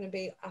that's going to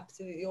be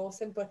absolutely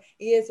awesome. But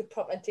he is a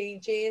proper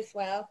DJ as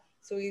well.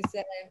 So he's,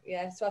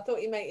 so I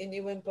thought you might have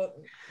knew him, but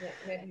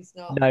maybe he's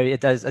not. No,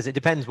 it does. As it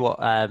depends what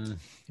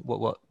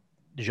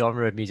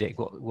genre of music,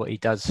 what he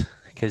does,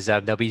 because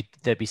there'll be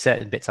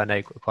certain bits I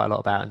know quite a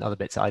lot about, and other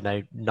bits I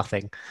know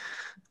nothing.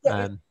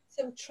 Some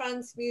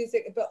trance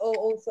music, but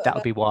also that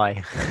would be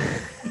why.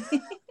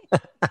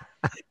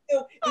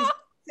 So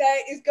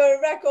he's got a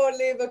record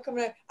label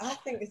coming out. I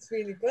think it's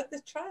really good,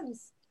 the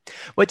trance.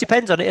 Well, it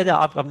depends on it.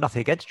 I've nothing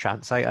against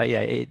trance.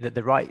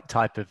 The right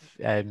type of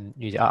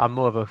music. I'm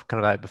more of a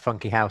kind of a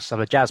funky house.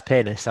 I'm a jazz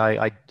pianist.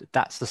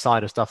 That's the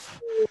side of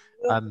stuff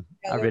I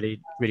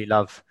really, really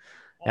love.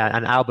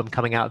 An album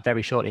coming out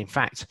very shortly. In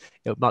fact,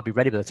 it might be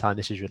ready by the time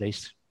this is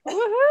released.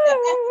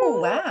 Oh,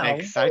 wow.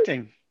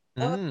 Exciting.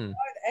 Mm.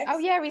 Oh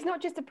yeah, he's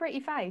not just a pretty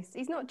face.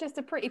 He's not just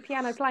a pretty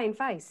piano playing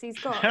face. He's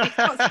got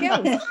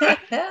skills.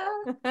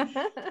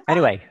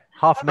 Anyway,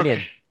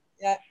 500,000.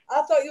 Yeah,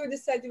 I thought you would have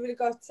said you would have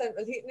got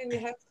central heating in your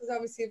house because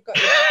obviously you've got.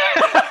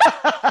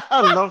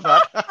 I love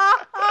that.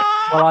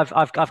 Well,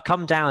 I've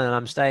come down and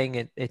I'm staying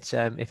at it's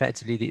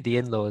effectively the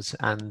in-laws,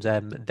 and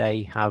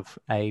they have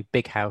a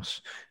big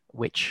house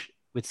which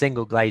with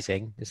single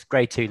glazing. It's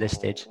grade 2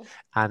 listed,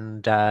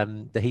 and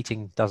the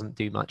heating doesn't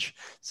do much.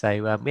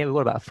 So we've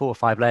got about 4 or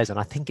 5 layers, and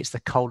I think it's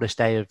the coldest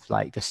day of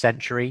like the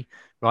century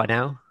right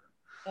now.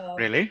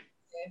 Really?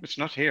 It's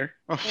not here.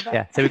 Oh.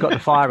 Yeah, so we've got the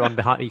fire on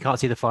behind. You can't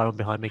see the fire on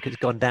behind me because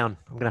it's gone down.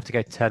 I'm gonna have to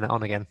go turn it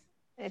on again.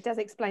 It does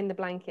explain the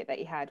blanket that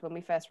he had when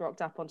we first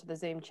rocked up onto the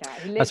Zoom chat.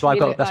 That's why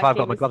I've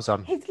got my gloves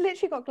on. He's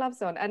literally got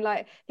gloves on, and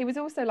like he was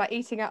also like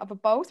eating out of a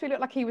bowl, so he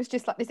looked like he was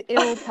just like this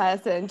ill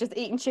person, just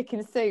eating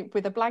chicken soup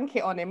with a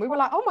blanket on him. We were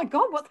like, "Oh my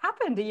god, what's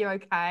happened? Are you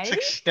okay?" It's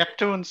like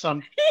Steptoe,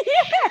 son.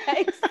 Yeah,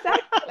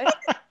 exactly.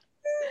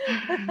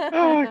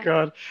 Oh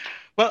god.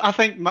 Well, I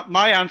think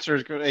my answer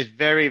is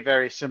very,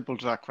 very simple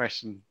to that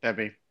question,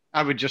 Debbie.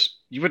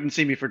 You wouldn't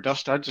see me for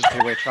dust. I'd just be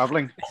away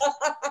traveling.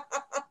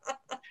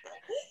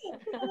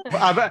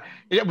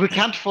 We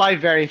can't fly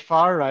very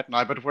far right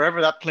now, but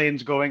wherever that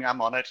plane's going,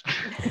 I'm on it.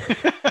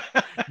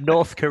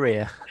 North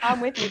Korea. I'm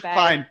with you, babe.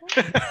 Fine.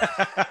 What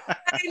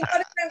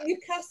about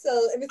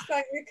Newcastle? If it's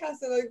like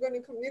Newcastle, I'm going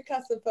to come to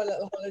Newcastle for a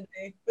little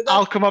holiday.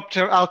 I'll come up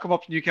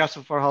to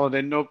Newcastle for a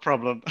holiday, no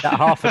problem. That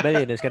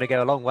 500,000 is going to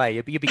go a long way.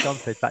 You'll be gone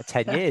for about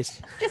 10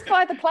 years. Just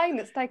buy the plane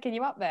that's taking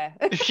you up there.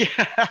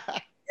 Yeah.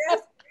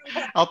 Yes.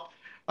 I'll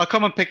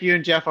come and pick you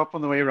and Jeff up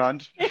on the way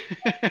around. What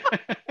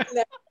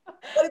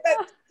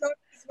about dogs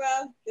as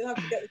well? You'll have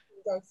to get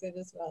the dogs in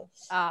as well.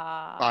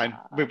 Fine.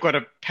 We've got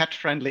a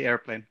pet-friendly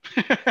airplane.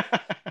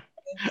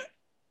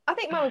 I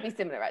think mine would be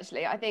similar,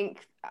 actually. I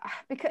think,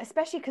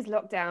 especially because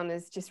lockdown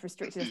has just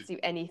restricted us to do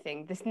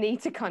anything, this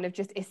need to kind of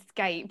just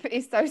escape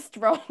is so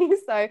strong.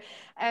 So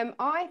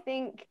I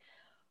think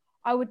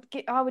I would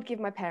give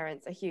my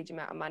parents a huge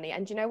amount of money.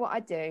 And do you know what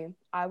I'd do?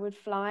 I would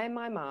fly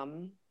my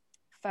mum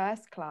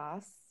first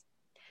class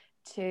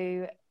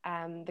to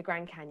the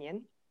Grand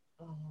Canyon.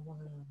 Oh, wow.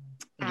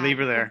 Leave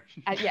her there.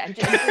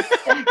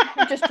 And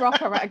just drop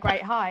her at a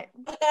great height.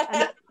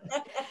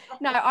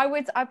 No, I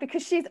would,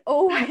 because she's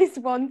always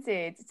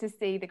wanted to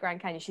see the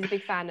Grand Canyon. She's a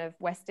big fan of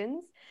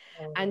Westerns,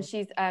 and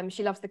she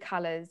loves the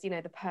colours, you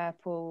know, the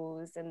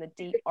purples and the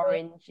deep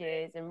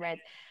oranges and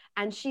reds.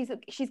 And she's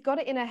got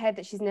it in her head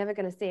that she's never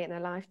going to see it in her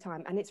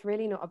lifetime, and it's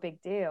really not a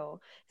big deal.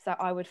 So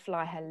I would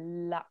fly her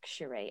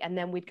luxury, and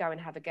then we'd go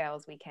and have a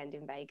girls' weekend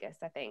in Vegas.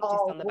 I think just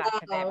on the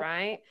back of it,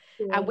 right?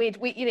 Yeah. And we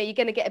you know, you're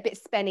going to get a bit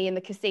spenny in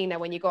the casino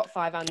when you got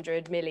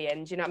 500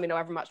 million. Do you know what I mean? Or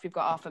however much we've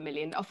got,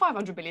 500,000 or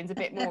 500 million's a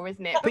bit more,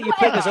 isn't it? But you're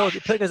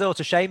putting us all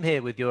to shame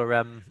here with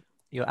your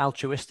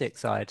altruistic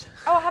side.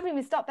 Oh, I haven't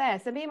even stopped there.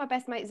 So me and my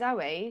best mate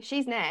Zoe,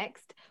 she's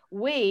next.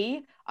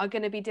 We are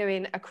going to be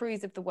doing a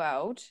cruise of the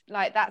world.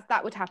 Like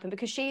that would happen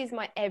because she is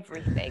my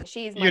everything.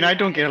 She is my you and I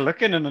don't get a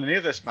look in any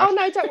of this, Matt. Oh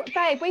no, don't,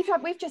 babe.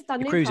 We've just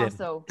done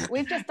Newcastle.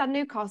 We've just done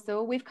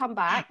Newcastle. We've come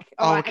back.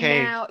 All right, okay.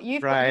 And now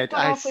you've right,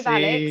 gone off with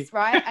Alex,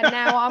 right? And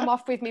now I'm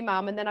off with my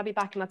mum, and then I'll be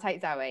back and I'll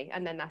take Zoe,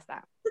 and then that's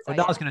that. So,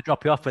 I was going to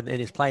drop you off in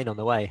his plane on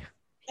the way.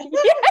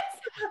 Yes.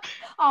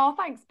 Oh,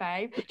 thanks,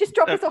 babe. Just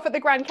drop us off at the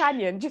Grand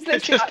Canyon. Just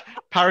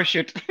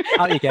parachute.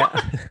 Out you get.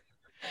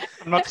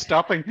 I'm not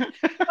stopping.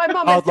 My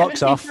mum at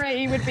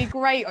 73 would be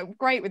great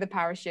with a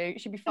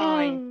parachute. She'd be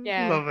fine.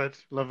 Yeah. Love it.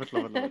 I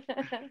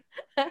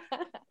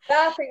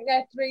think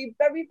they're 3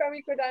 very,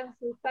 very good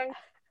answers. Thank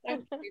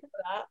you for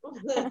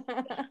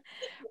that.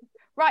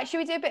 Right, should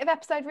we do a bit of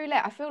episode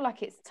roulette? I feel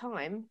like it's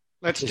time.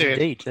 Let's do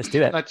it. Let's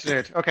do it. Let's do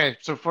it. Okay,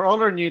 so for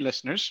all our new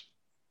listeners,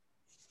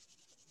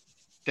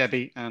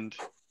 Debbie and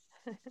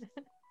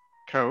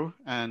Co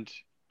and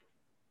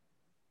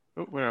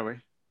where are we?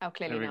 Oh,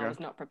 clearly Niall was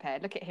not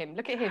prepared. Look at him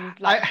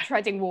like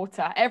treading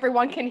water.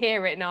 Everyone can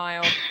hear it,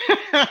 Niall.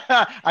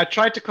 I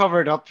tried to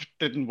cover it up,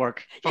 didn't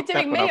work. You're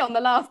doing me on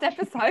the last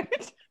episode.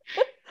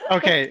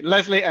 Okay,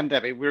 Leslie and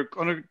Debbie,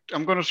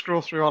 I'm gonna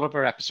scroll through all of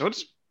our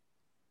episodes,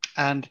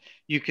 and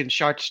you can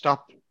shout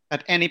stop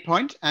at any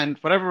point, and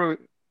whatever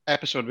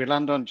episode we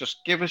land on,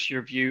 just give us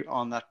your view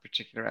on that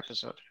particular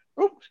episode.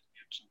 Oh,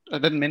 I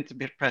didn't mean to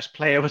press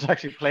play. I was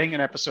actually playing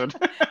an episode.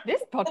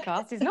 This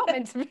podcast is not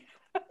meant to be.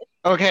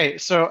 Okay,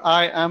 so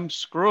I am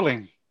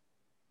scrolling.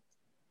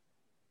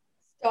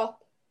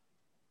 Stop.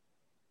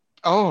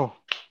 Oh,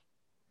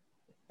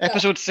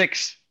 episode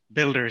 6,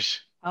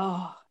 Builders.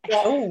 Oh,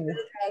 Oh,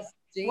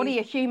 what are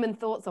your human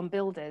thoughts on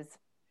builders?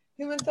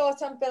 Human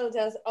thoughts on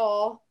builders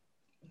are,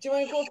 do you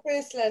want to go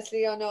first,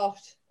 Leslie, or not?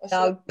 Or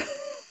no.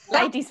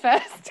 Ladies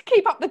first.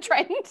 Keep up the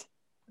trend.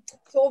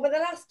 So over the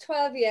last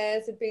 12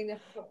 years of being a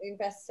property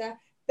investor,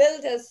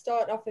 builders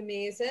start off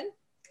amazing,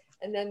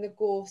 and then they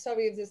go,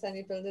 sorry if there's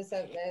any builders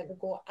out there, they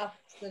go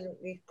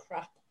absolutely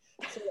crap.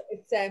 So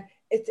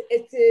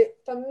it's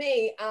for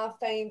me, I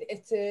find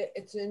it's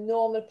a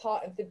normal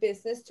part of the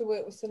business to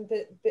work with some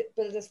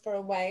builders for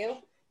a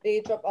while.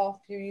 They drop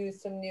off, you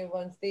use some new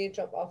ones. They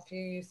drop off,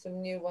 you use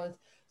some new ones.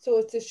 So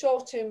it's a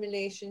short-term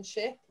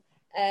relationship.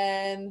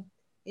 And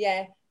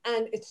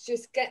it's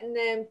just getting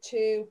them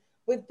to,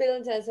 with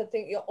builders, I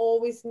think you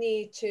always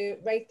need to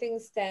write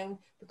things down,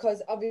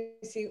 because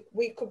obviously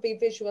we could be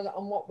visual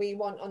on what we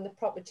want on the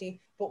property,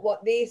 but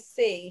what they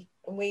see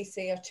and we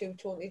see are two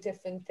totally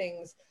different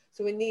things.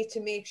 So we need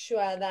to make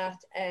sure that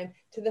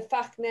to the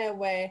fact now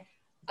where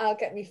I'll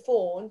get my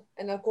phone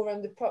and I'll go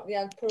around the property,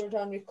 I'll put it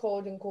on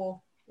record and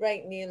go,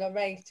 right, Neil, or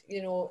right,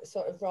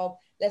 sort of Rob,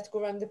 let's go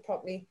around the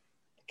property,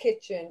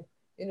 kitchen,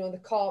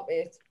 the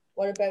carpet.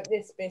 What about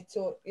this bit?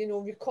 So,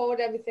 record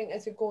everything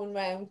as you're going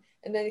round,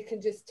 and then you can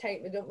just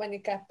type it up when you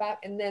get back.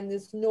 And then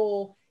there's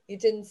no, you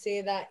didn't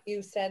say that,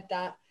 you said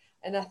that.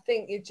 And I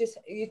think you just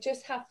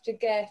have to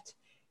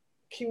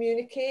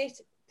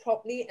communicate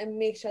properly and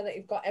make sure that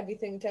you've got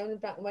everything down in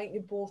black and white.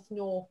 You both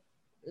know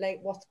like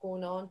what's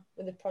going on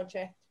with the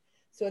project.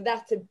 So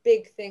that's a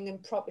big thing in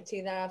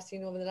property that I've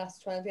seen over the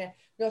last 12 years,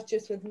 not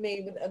just with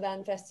me, with other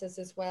investors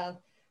as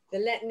well. The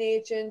letting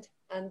agent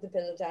and the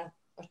builder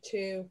are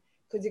two,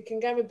 because you can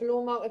get a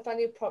below market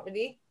value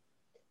property.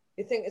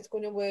 You think it's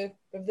going to work,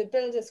 but if the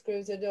builder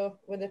screws it up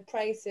with the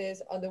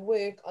prices or the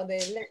work, or the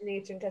letting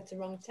agent gets the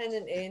wrong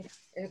tenant in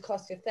and it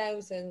costs you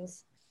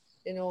thousands,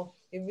 you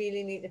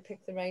really need to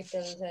pick the right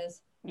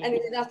builders.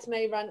 Anyway, that's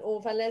my rant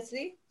over,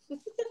 Leslie.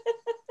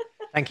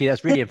 Thank you.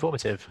 That's really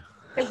informative.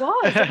 It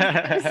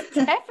was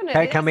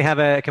definitely. Can we have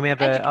a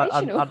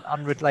educational.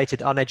 Unrelated,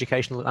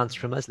 uneducational answer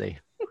from Leslie?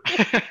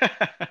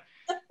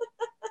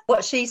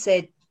 What she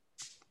said.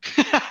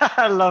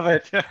 I love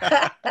it.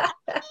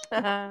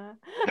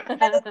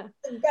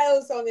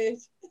 Bells on it.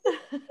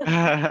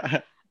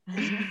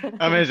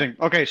 Amazing.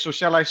 Okay, so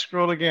shall I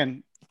scroll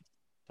again?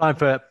 Time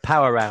for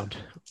power round.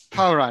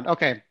 Power round.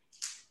 Okay.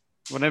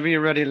 Whenever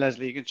you're ready,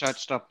 Leslie, you can shout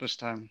stop this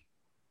time.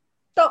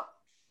 Stop.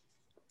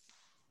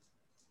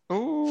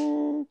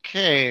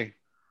 Okay.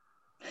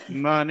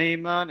 Money,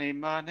 money,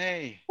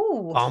 money.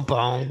 Ooh. Bom,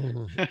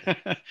 bom.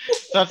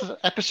 That's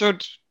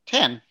episode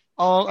 10,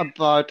 all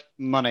about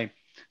money.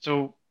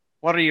 So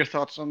what are your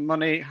thoughts on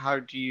money? How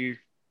do you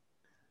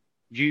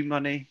view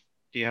money?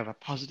 Do you have a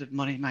positive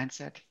money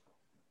mindset?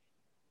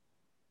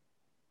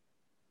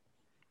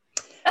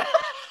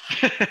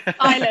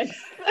 Silence.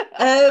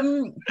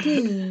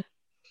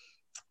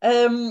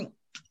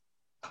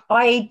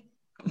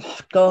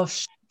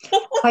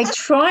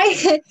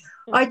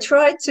 I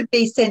try to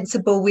be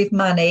sensible with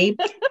money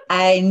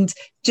and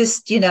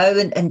just,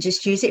 and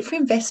just use it for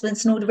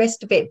investments and all the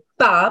rest of it.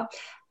 But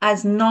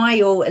as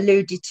Niall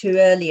alluded to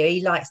earlier,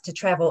 he likes to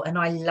travel and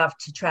I love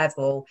to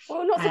travel.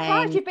 Well, not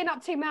surprised. You've been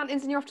up 2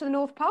 mountains and you're off to the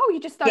North Pole. You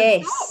just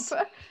don't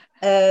stop.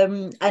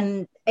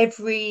 And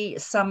every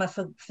summer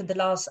for the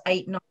last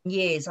 8-9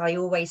 years, I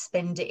always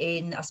spend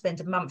a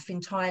month in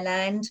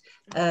Thailand.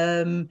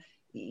 I'm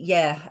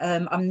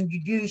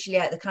usually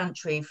out the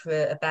country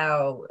for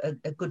about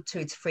a good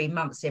 2 to 3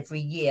 months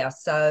every year.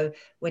 So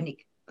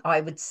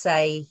I would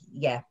say,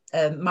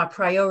 my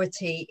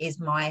priority is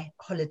my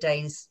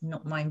holidays,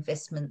 not my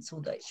investments,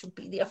 although it should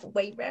be the other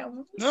way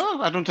round.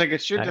 No, I don't think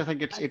it should. I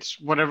think it's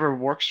whatever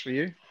works for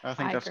you. I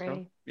think that's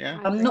cool.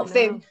 Yeah.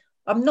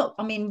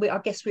 I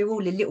guess we're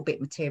all a little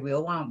bit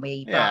material, aren't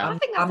we? Yeah. But I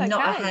think I'm that's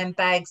not a okay.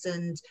 handbags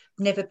and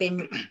never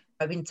been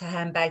into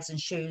handbags and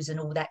shoes and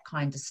all that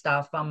kind of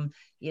stuff. When's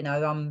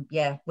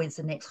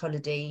the next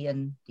holiday?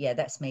 And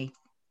that's me.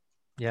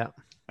 Yeah.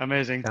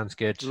 Amazing. Sounds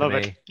good. Love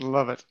it.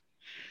 Love it.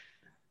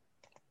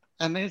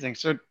 Amazing.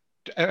 So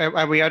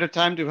are we out of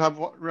time? Do we have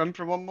room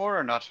for one more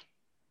or not?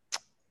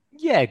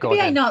 Yeah, go on. We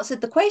then. ain't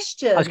answered the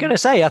question. I was going to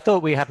say, I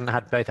thought we hadn't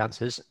had both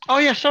answers. Oh,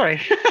 yeah, sorry.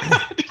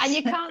 And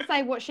you can't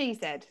say what she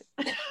said.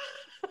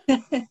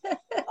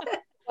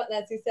 What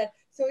Leslie said.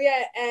 So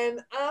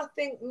I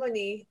think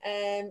money.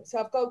 So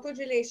I've got a good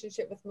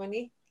relationship with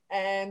money.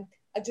 I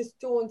just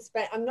don't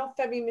spend. I'm not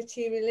very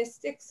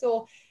materialistic.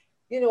 So,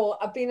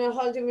 I've been on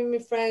holiday with my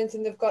friends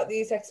and they've got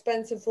these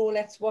expensive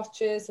Rolex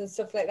watches and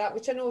stuff like that,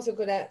 which I know is a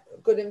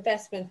good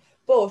investment.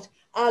 But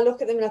I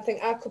look at them and I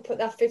think I could put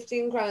that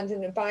 15 grand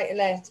in a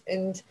buy-to-let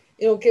and,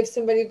 give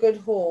somebody a good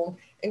home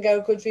and get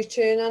a good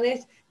return on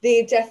it.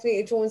 they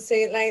definitely don't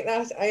say it like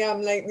that. I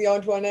am like the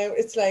odd one out.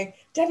 It's like,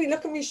 Debbie,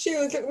 look at my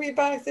shoes, look at my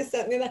bags, this,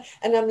 that, and that.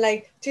 And I'm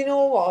like, do you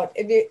know what?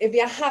 If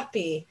you're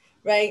happy,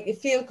 right, you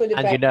feel good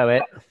about And you know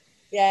it.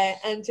 Yeah,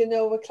 and you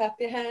know, we'll clap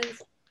your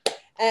hands.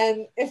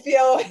 And if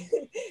you're,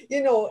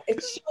 you know,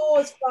 it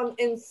shows from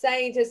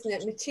inside, isn't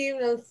it?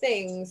 Material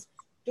things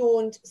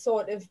don't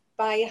sort of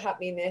buy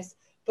happiness.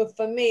 But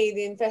for me,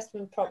 the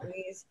investment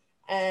properties,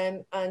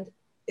 and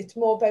it's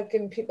more about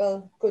giving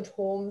people good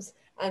homes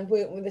and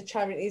working with the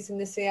charities and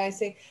the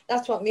CIC.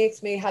 That's what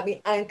makes me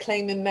happy. And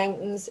climbing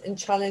mountains and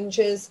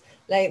challenges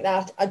like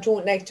that. I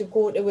don't like to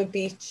go to a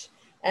beach.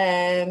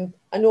 I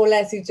know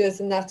Leslie does,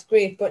 and that's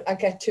great, but I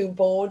get too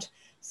bored.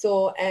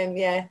 So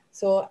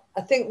so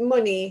I think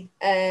money,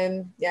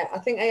 I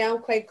think I am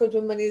quite good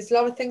with money. There's a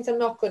lot of things I'm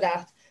not good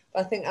at,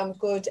 but I think I'm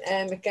good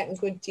at getting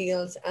good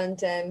deals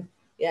and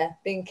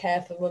being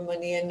careful with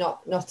money and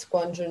not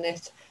squandering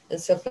it and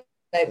stuff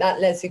like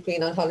that. Leslie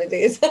Green on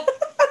holidays. Got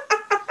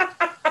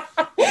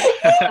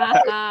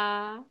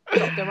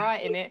the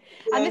right in it.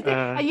 And the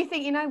thing, you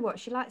think, you know what,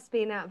 she likes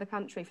being out of the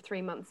country for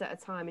 3 months at a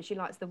time and she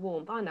likes the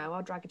warmth. I know,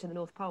 I'll drag her to the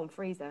North Pole and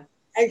freeze her.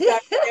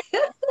 Exactly.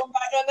 Come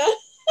back on that.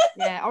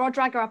 Yeah, or I'll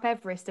drag her up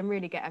Everest and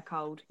really get her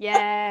cold.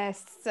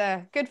 Yes,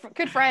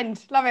 good friend,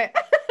 love it.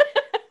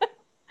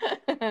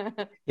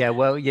 Yeah,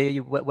 well,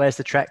 where's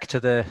the trek to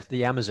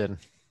the Amazon?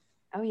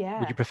 Oh yeah.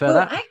 Would you prefer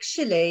that?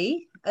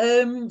 Actually,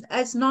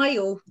 as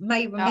Niall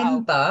may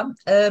remember,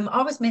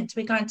 I was meant to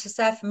be going to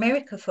South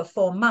America for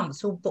 4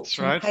 months, all booked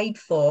and paid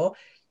for,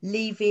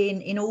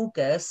 leaving in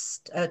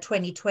August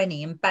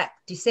 2020 and back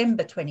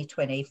December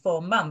 2020,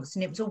 4 months,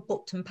 and it was all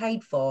booked and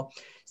paid for.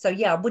 So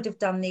yeah, I would have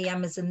done the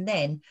Amazon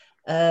then.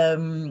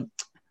 So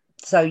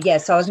I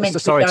was meant to be going.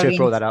 Sorry to have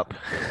brought that up.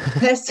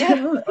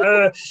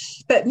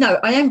 But no,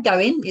 I am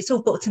going. It's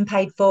all booked and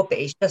paid for, but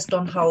it's just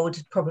on hold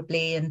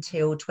probably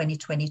until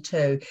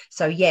 2022.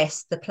 So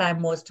yes, the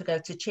plan was to go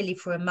to Chile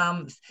for a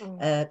month,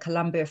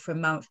 Colombia for a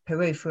month,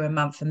 Peru for a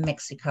month, and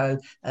Mexico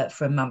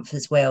for a month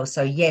as well.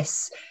 So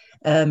yes,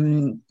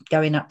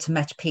 going up to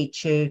Machu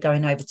Picchu,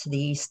 going over to the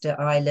Easter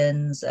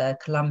Islands,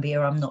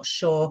 Colombia. I'm not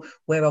sure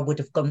where I would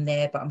have gone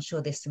there, but I'm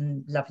sure there's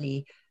some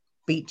lovely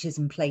beaches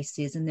and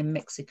places, and then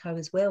Mexico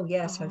as well.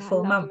 Yeah, so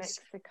 4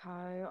 months.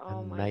 Mexico.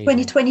 Oh my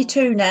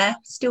 2022 now,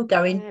 still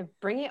going. Yeah,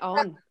 bring it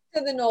on.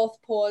 To the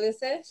North Pole, is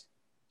it?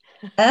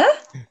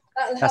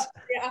 That'll have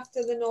to be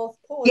after the North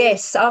Pole.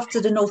 Yes,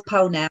 after the North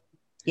Pole now.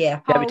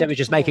 Yeah. Debbie,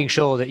 just making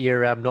sure that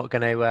you're not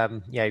going to,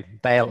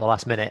 bail at the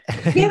last minute.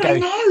 Yeah, I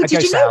know.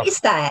 Did you notice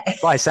that?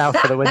 Fly south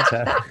for the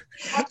winter.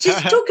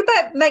 Just talk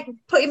about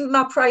putting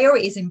my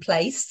priorities in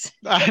place.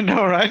 I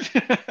know, right?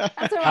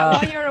 That's all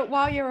right.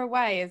 While you're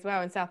away as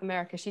well in South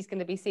America, she's going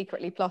to be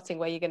secretly plotting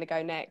where you're going to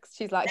go next.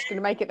 She's going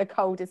to make it the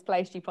coldest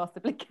place she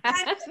possibly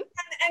can.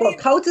 What,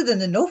 colder than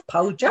the North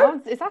Pole,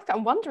 Jo?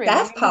 I'm wondering.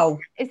 South Pole.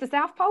 Is the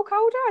South Pole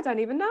colder? I don't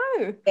even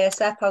know. Yeah,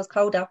 South Pole's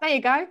colder. There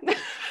you go.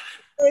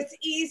 It's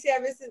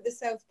easier, isn't the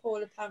South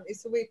Pole apparently?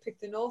 So we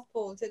picked the North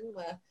Pole, didn't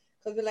we?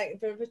 Because we're like a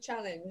bit of a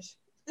challenge.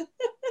 To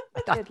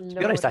be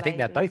honest, I think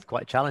they're both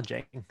quite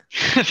challenging.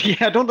 Yeah,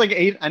 I don't think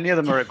any of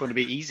them are going to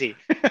be easy.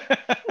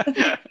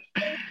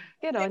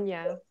 Good on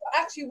you.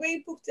 Actually,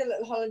 we booked a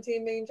little holiday.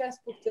 Me and Jess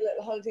booked a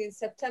little holiday in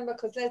September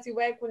because Leslie,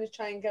 we're going to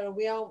try and get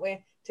away, aren't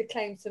we, to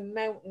climb some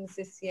mountains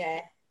this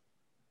year.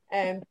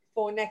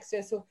 For next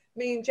year. So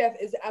me and Jeff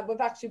we've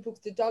actually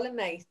booked the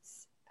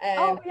Dolomites.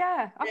 I've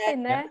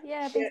been there.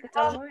 Yeah, I've been to the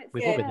Dolomites.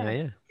 We've all been there,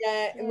 yeah.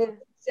 Yeah, and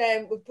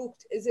we've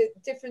booked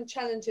different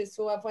challenges.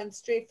 So I've went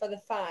straight for the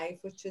 5,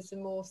 which is the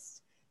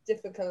most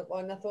difficult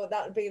one. I thought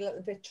that would be a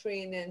little bit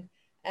training.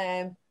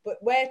 But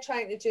we're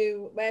trying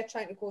to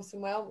go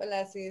somewhere, aren't we,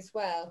 Leslie, as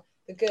well?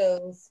 The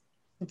girls.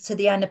 To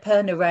the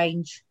Annapurna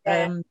range.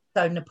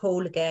 So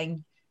Nepal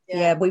again.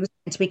 Yeah, we were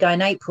meant to be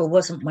going April,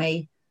 wasn't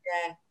we?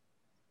 Yeah.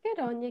 Good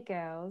on you,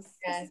 girls.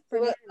 Yeah,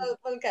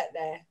 we'll get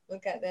there. We'll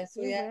get there.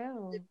 So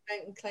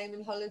mountain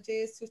climbing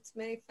holidays suits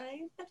me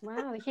fine.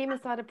 Wow, the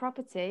human side of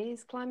property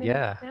is climbing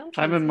mountains.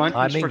 Climbing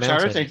mountains for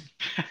charity.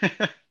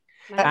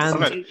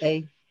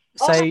 Absolutely.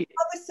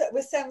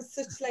 We sound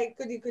such like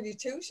goody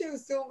two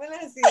shoes, don't we,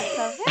 Leslie?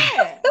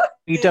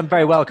 You've done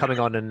very well coming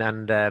on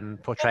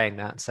and portraying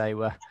that. So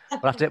we'll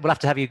have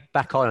to have you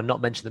back on and not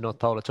mention the North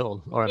Pole at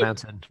all, or a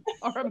mountain.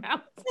 Or a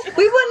mountain.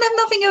 We wouldn't have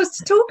nothing else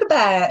to talk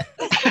about.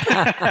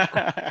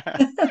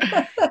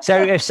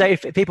 So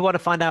if people want to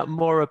find out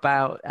more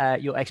about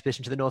your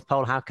expedition to the North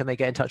Pole, how can they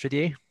get in touch with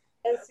you?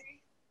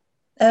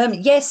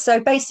 Yes, so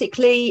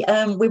basically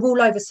we're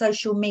all over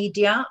social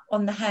media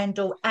on the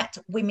handle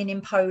 @Women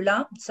in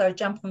Polar. So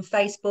jump on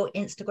Facebook,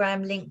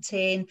 Instagram,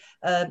 LinkedIn.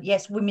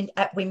 Yes, Women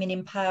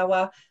in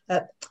Power,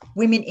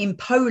 Women in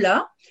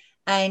Polar.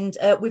 And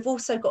we've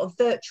also got a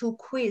virtual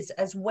quiz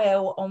as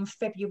well on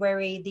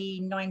February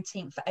the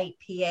 19th at 8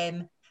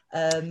 p.m.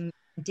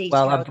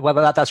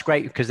 Well, that's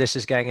great because this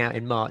is going out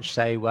in March.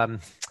 So,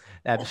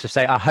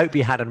 I hope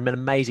you had an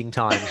amazing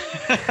time.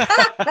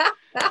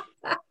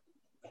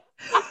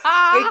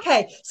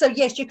 Okay, so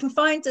yes, you can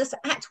find us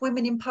at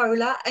Women in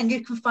Polar, and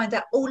you can find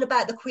out all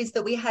about the quiz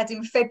that we had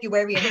in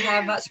February and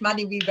how much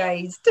money we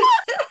raised.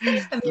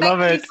 And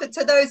thank you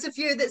to those of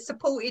you that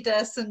supported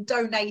us and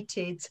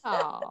donated.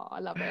 Oh,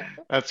 I love it.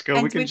 That's good.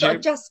 And we've got a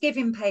Just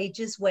Giving page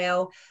as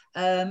well.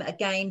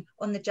 Again,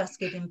 on the Just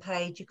Giving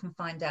page, you can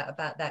find out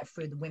about that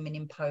through the Women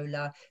in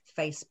Polar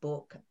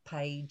Facebook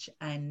page.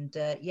 And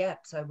so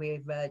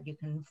you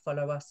can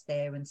follow us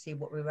there and see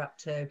what we're up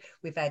to.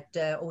 We've had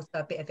also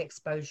a bit of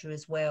exposure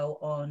as well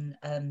on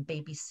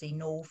BBC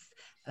North.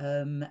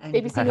 And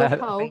BBC North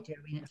Pole. I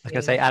was going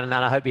to say, Anne,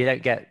 I hope you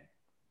don't get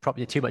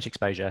probably too much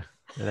exposure.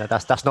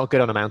 That's not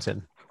good on a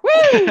mountain.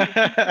 Woo!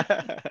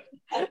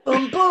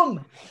 Boom,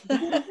 boom.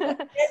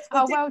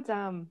 Oh, well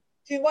done.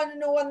 Do you want to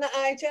know on the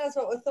ideas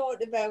what we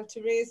thought about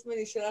to raise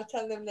money? Shall I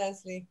tell them,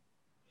 Leslie?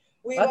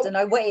 I don't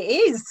know what it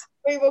is.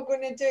 We were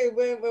going to do,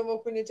 weren't we? We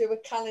were going to do a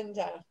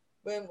calendar,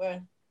 weren't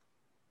we?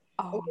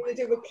 Oh, we're going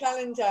to do a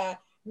calendar,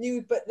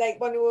 nude, but like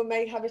one of them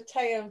might have a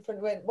tail in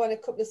front, one a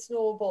couple of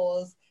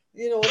snowballs,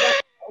 you know,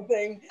 that sort of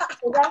thing.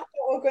 So that's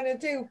what we're going to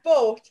do.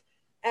 But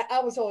I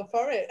was all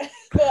for it.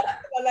 but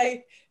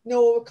like,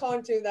 no, we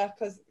can't do that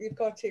because you've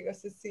got to take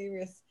us as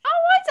serious. Oh,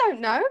 I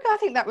don't know. I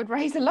think that would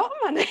raise a lot of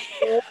money.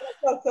 I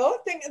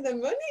thought, think of the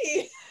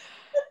money.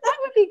 That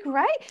would be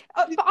great.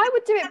 But I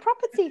would do it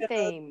property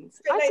themed.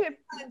 I'd do it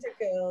calendar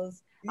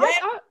girls. Yeah.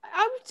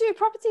 I would do a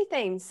property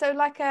theme. So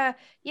like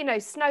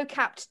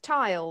snow-capped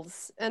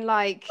tiles and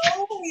right?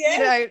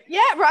 Like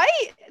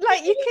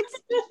you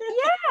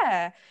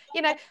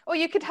could, or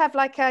you could have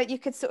you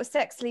could sort of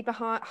sexily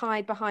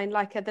hide behind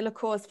the La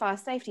Course fire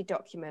safety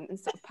document and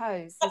sort of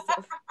pose.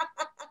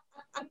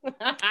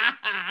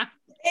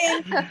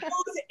 And sort of...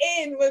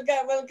 We'll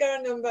get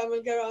a number and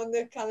we'll get it on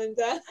the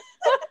calendar.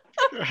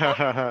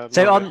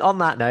 So on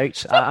that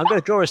note, I'm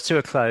going to draw us to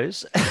a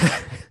close.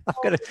 I'm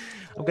going to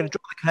draw the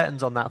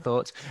curtains on that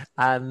thought,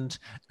 and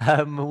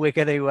we're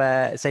going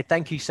to say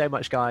thank you so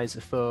much, guys,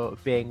 for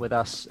being with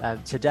us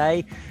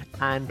today.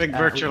 And big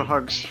virtual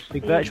hugs.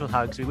 Big virtual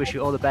hugs. We wish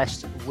you all the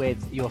best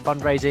with your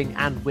fundraising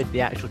and with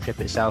the actual trip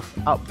itself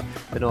up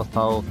the North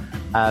Pole.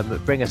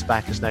 Bring us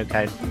back a snow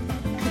cone.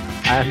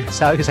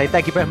 So I can say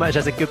thank you very much.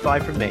 That's a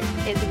goodbye from me.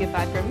 It's a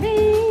goodbye from me.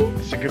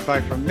 It's a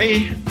goodbye from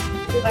me.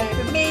 Goodbye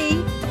from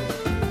me.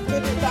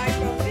 Goodbye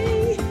from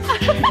me.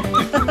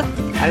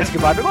 And it's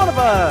goodbye from all of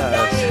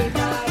us.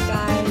 Bye,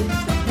 guys.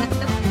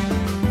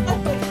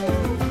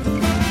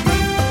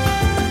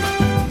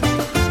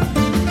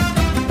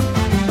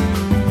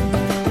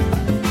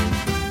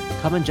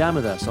 Come and jam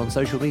with us on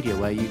social media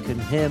where you can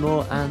hear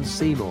more and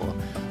see more.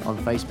 On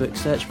Facebook,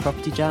 search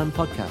Property Jam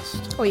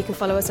Podcast. Or you can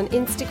follow us on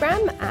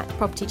Instagram at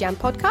Property Jam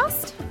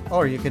Podcast.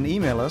 Or you can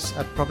email us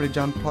at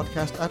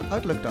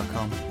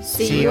propertyjampodcast@outlook.com.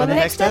 See you on the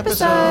next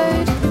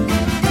episode.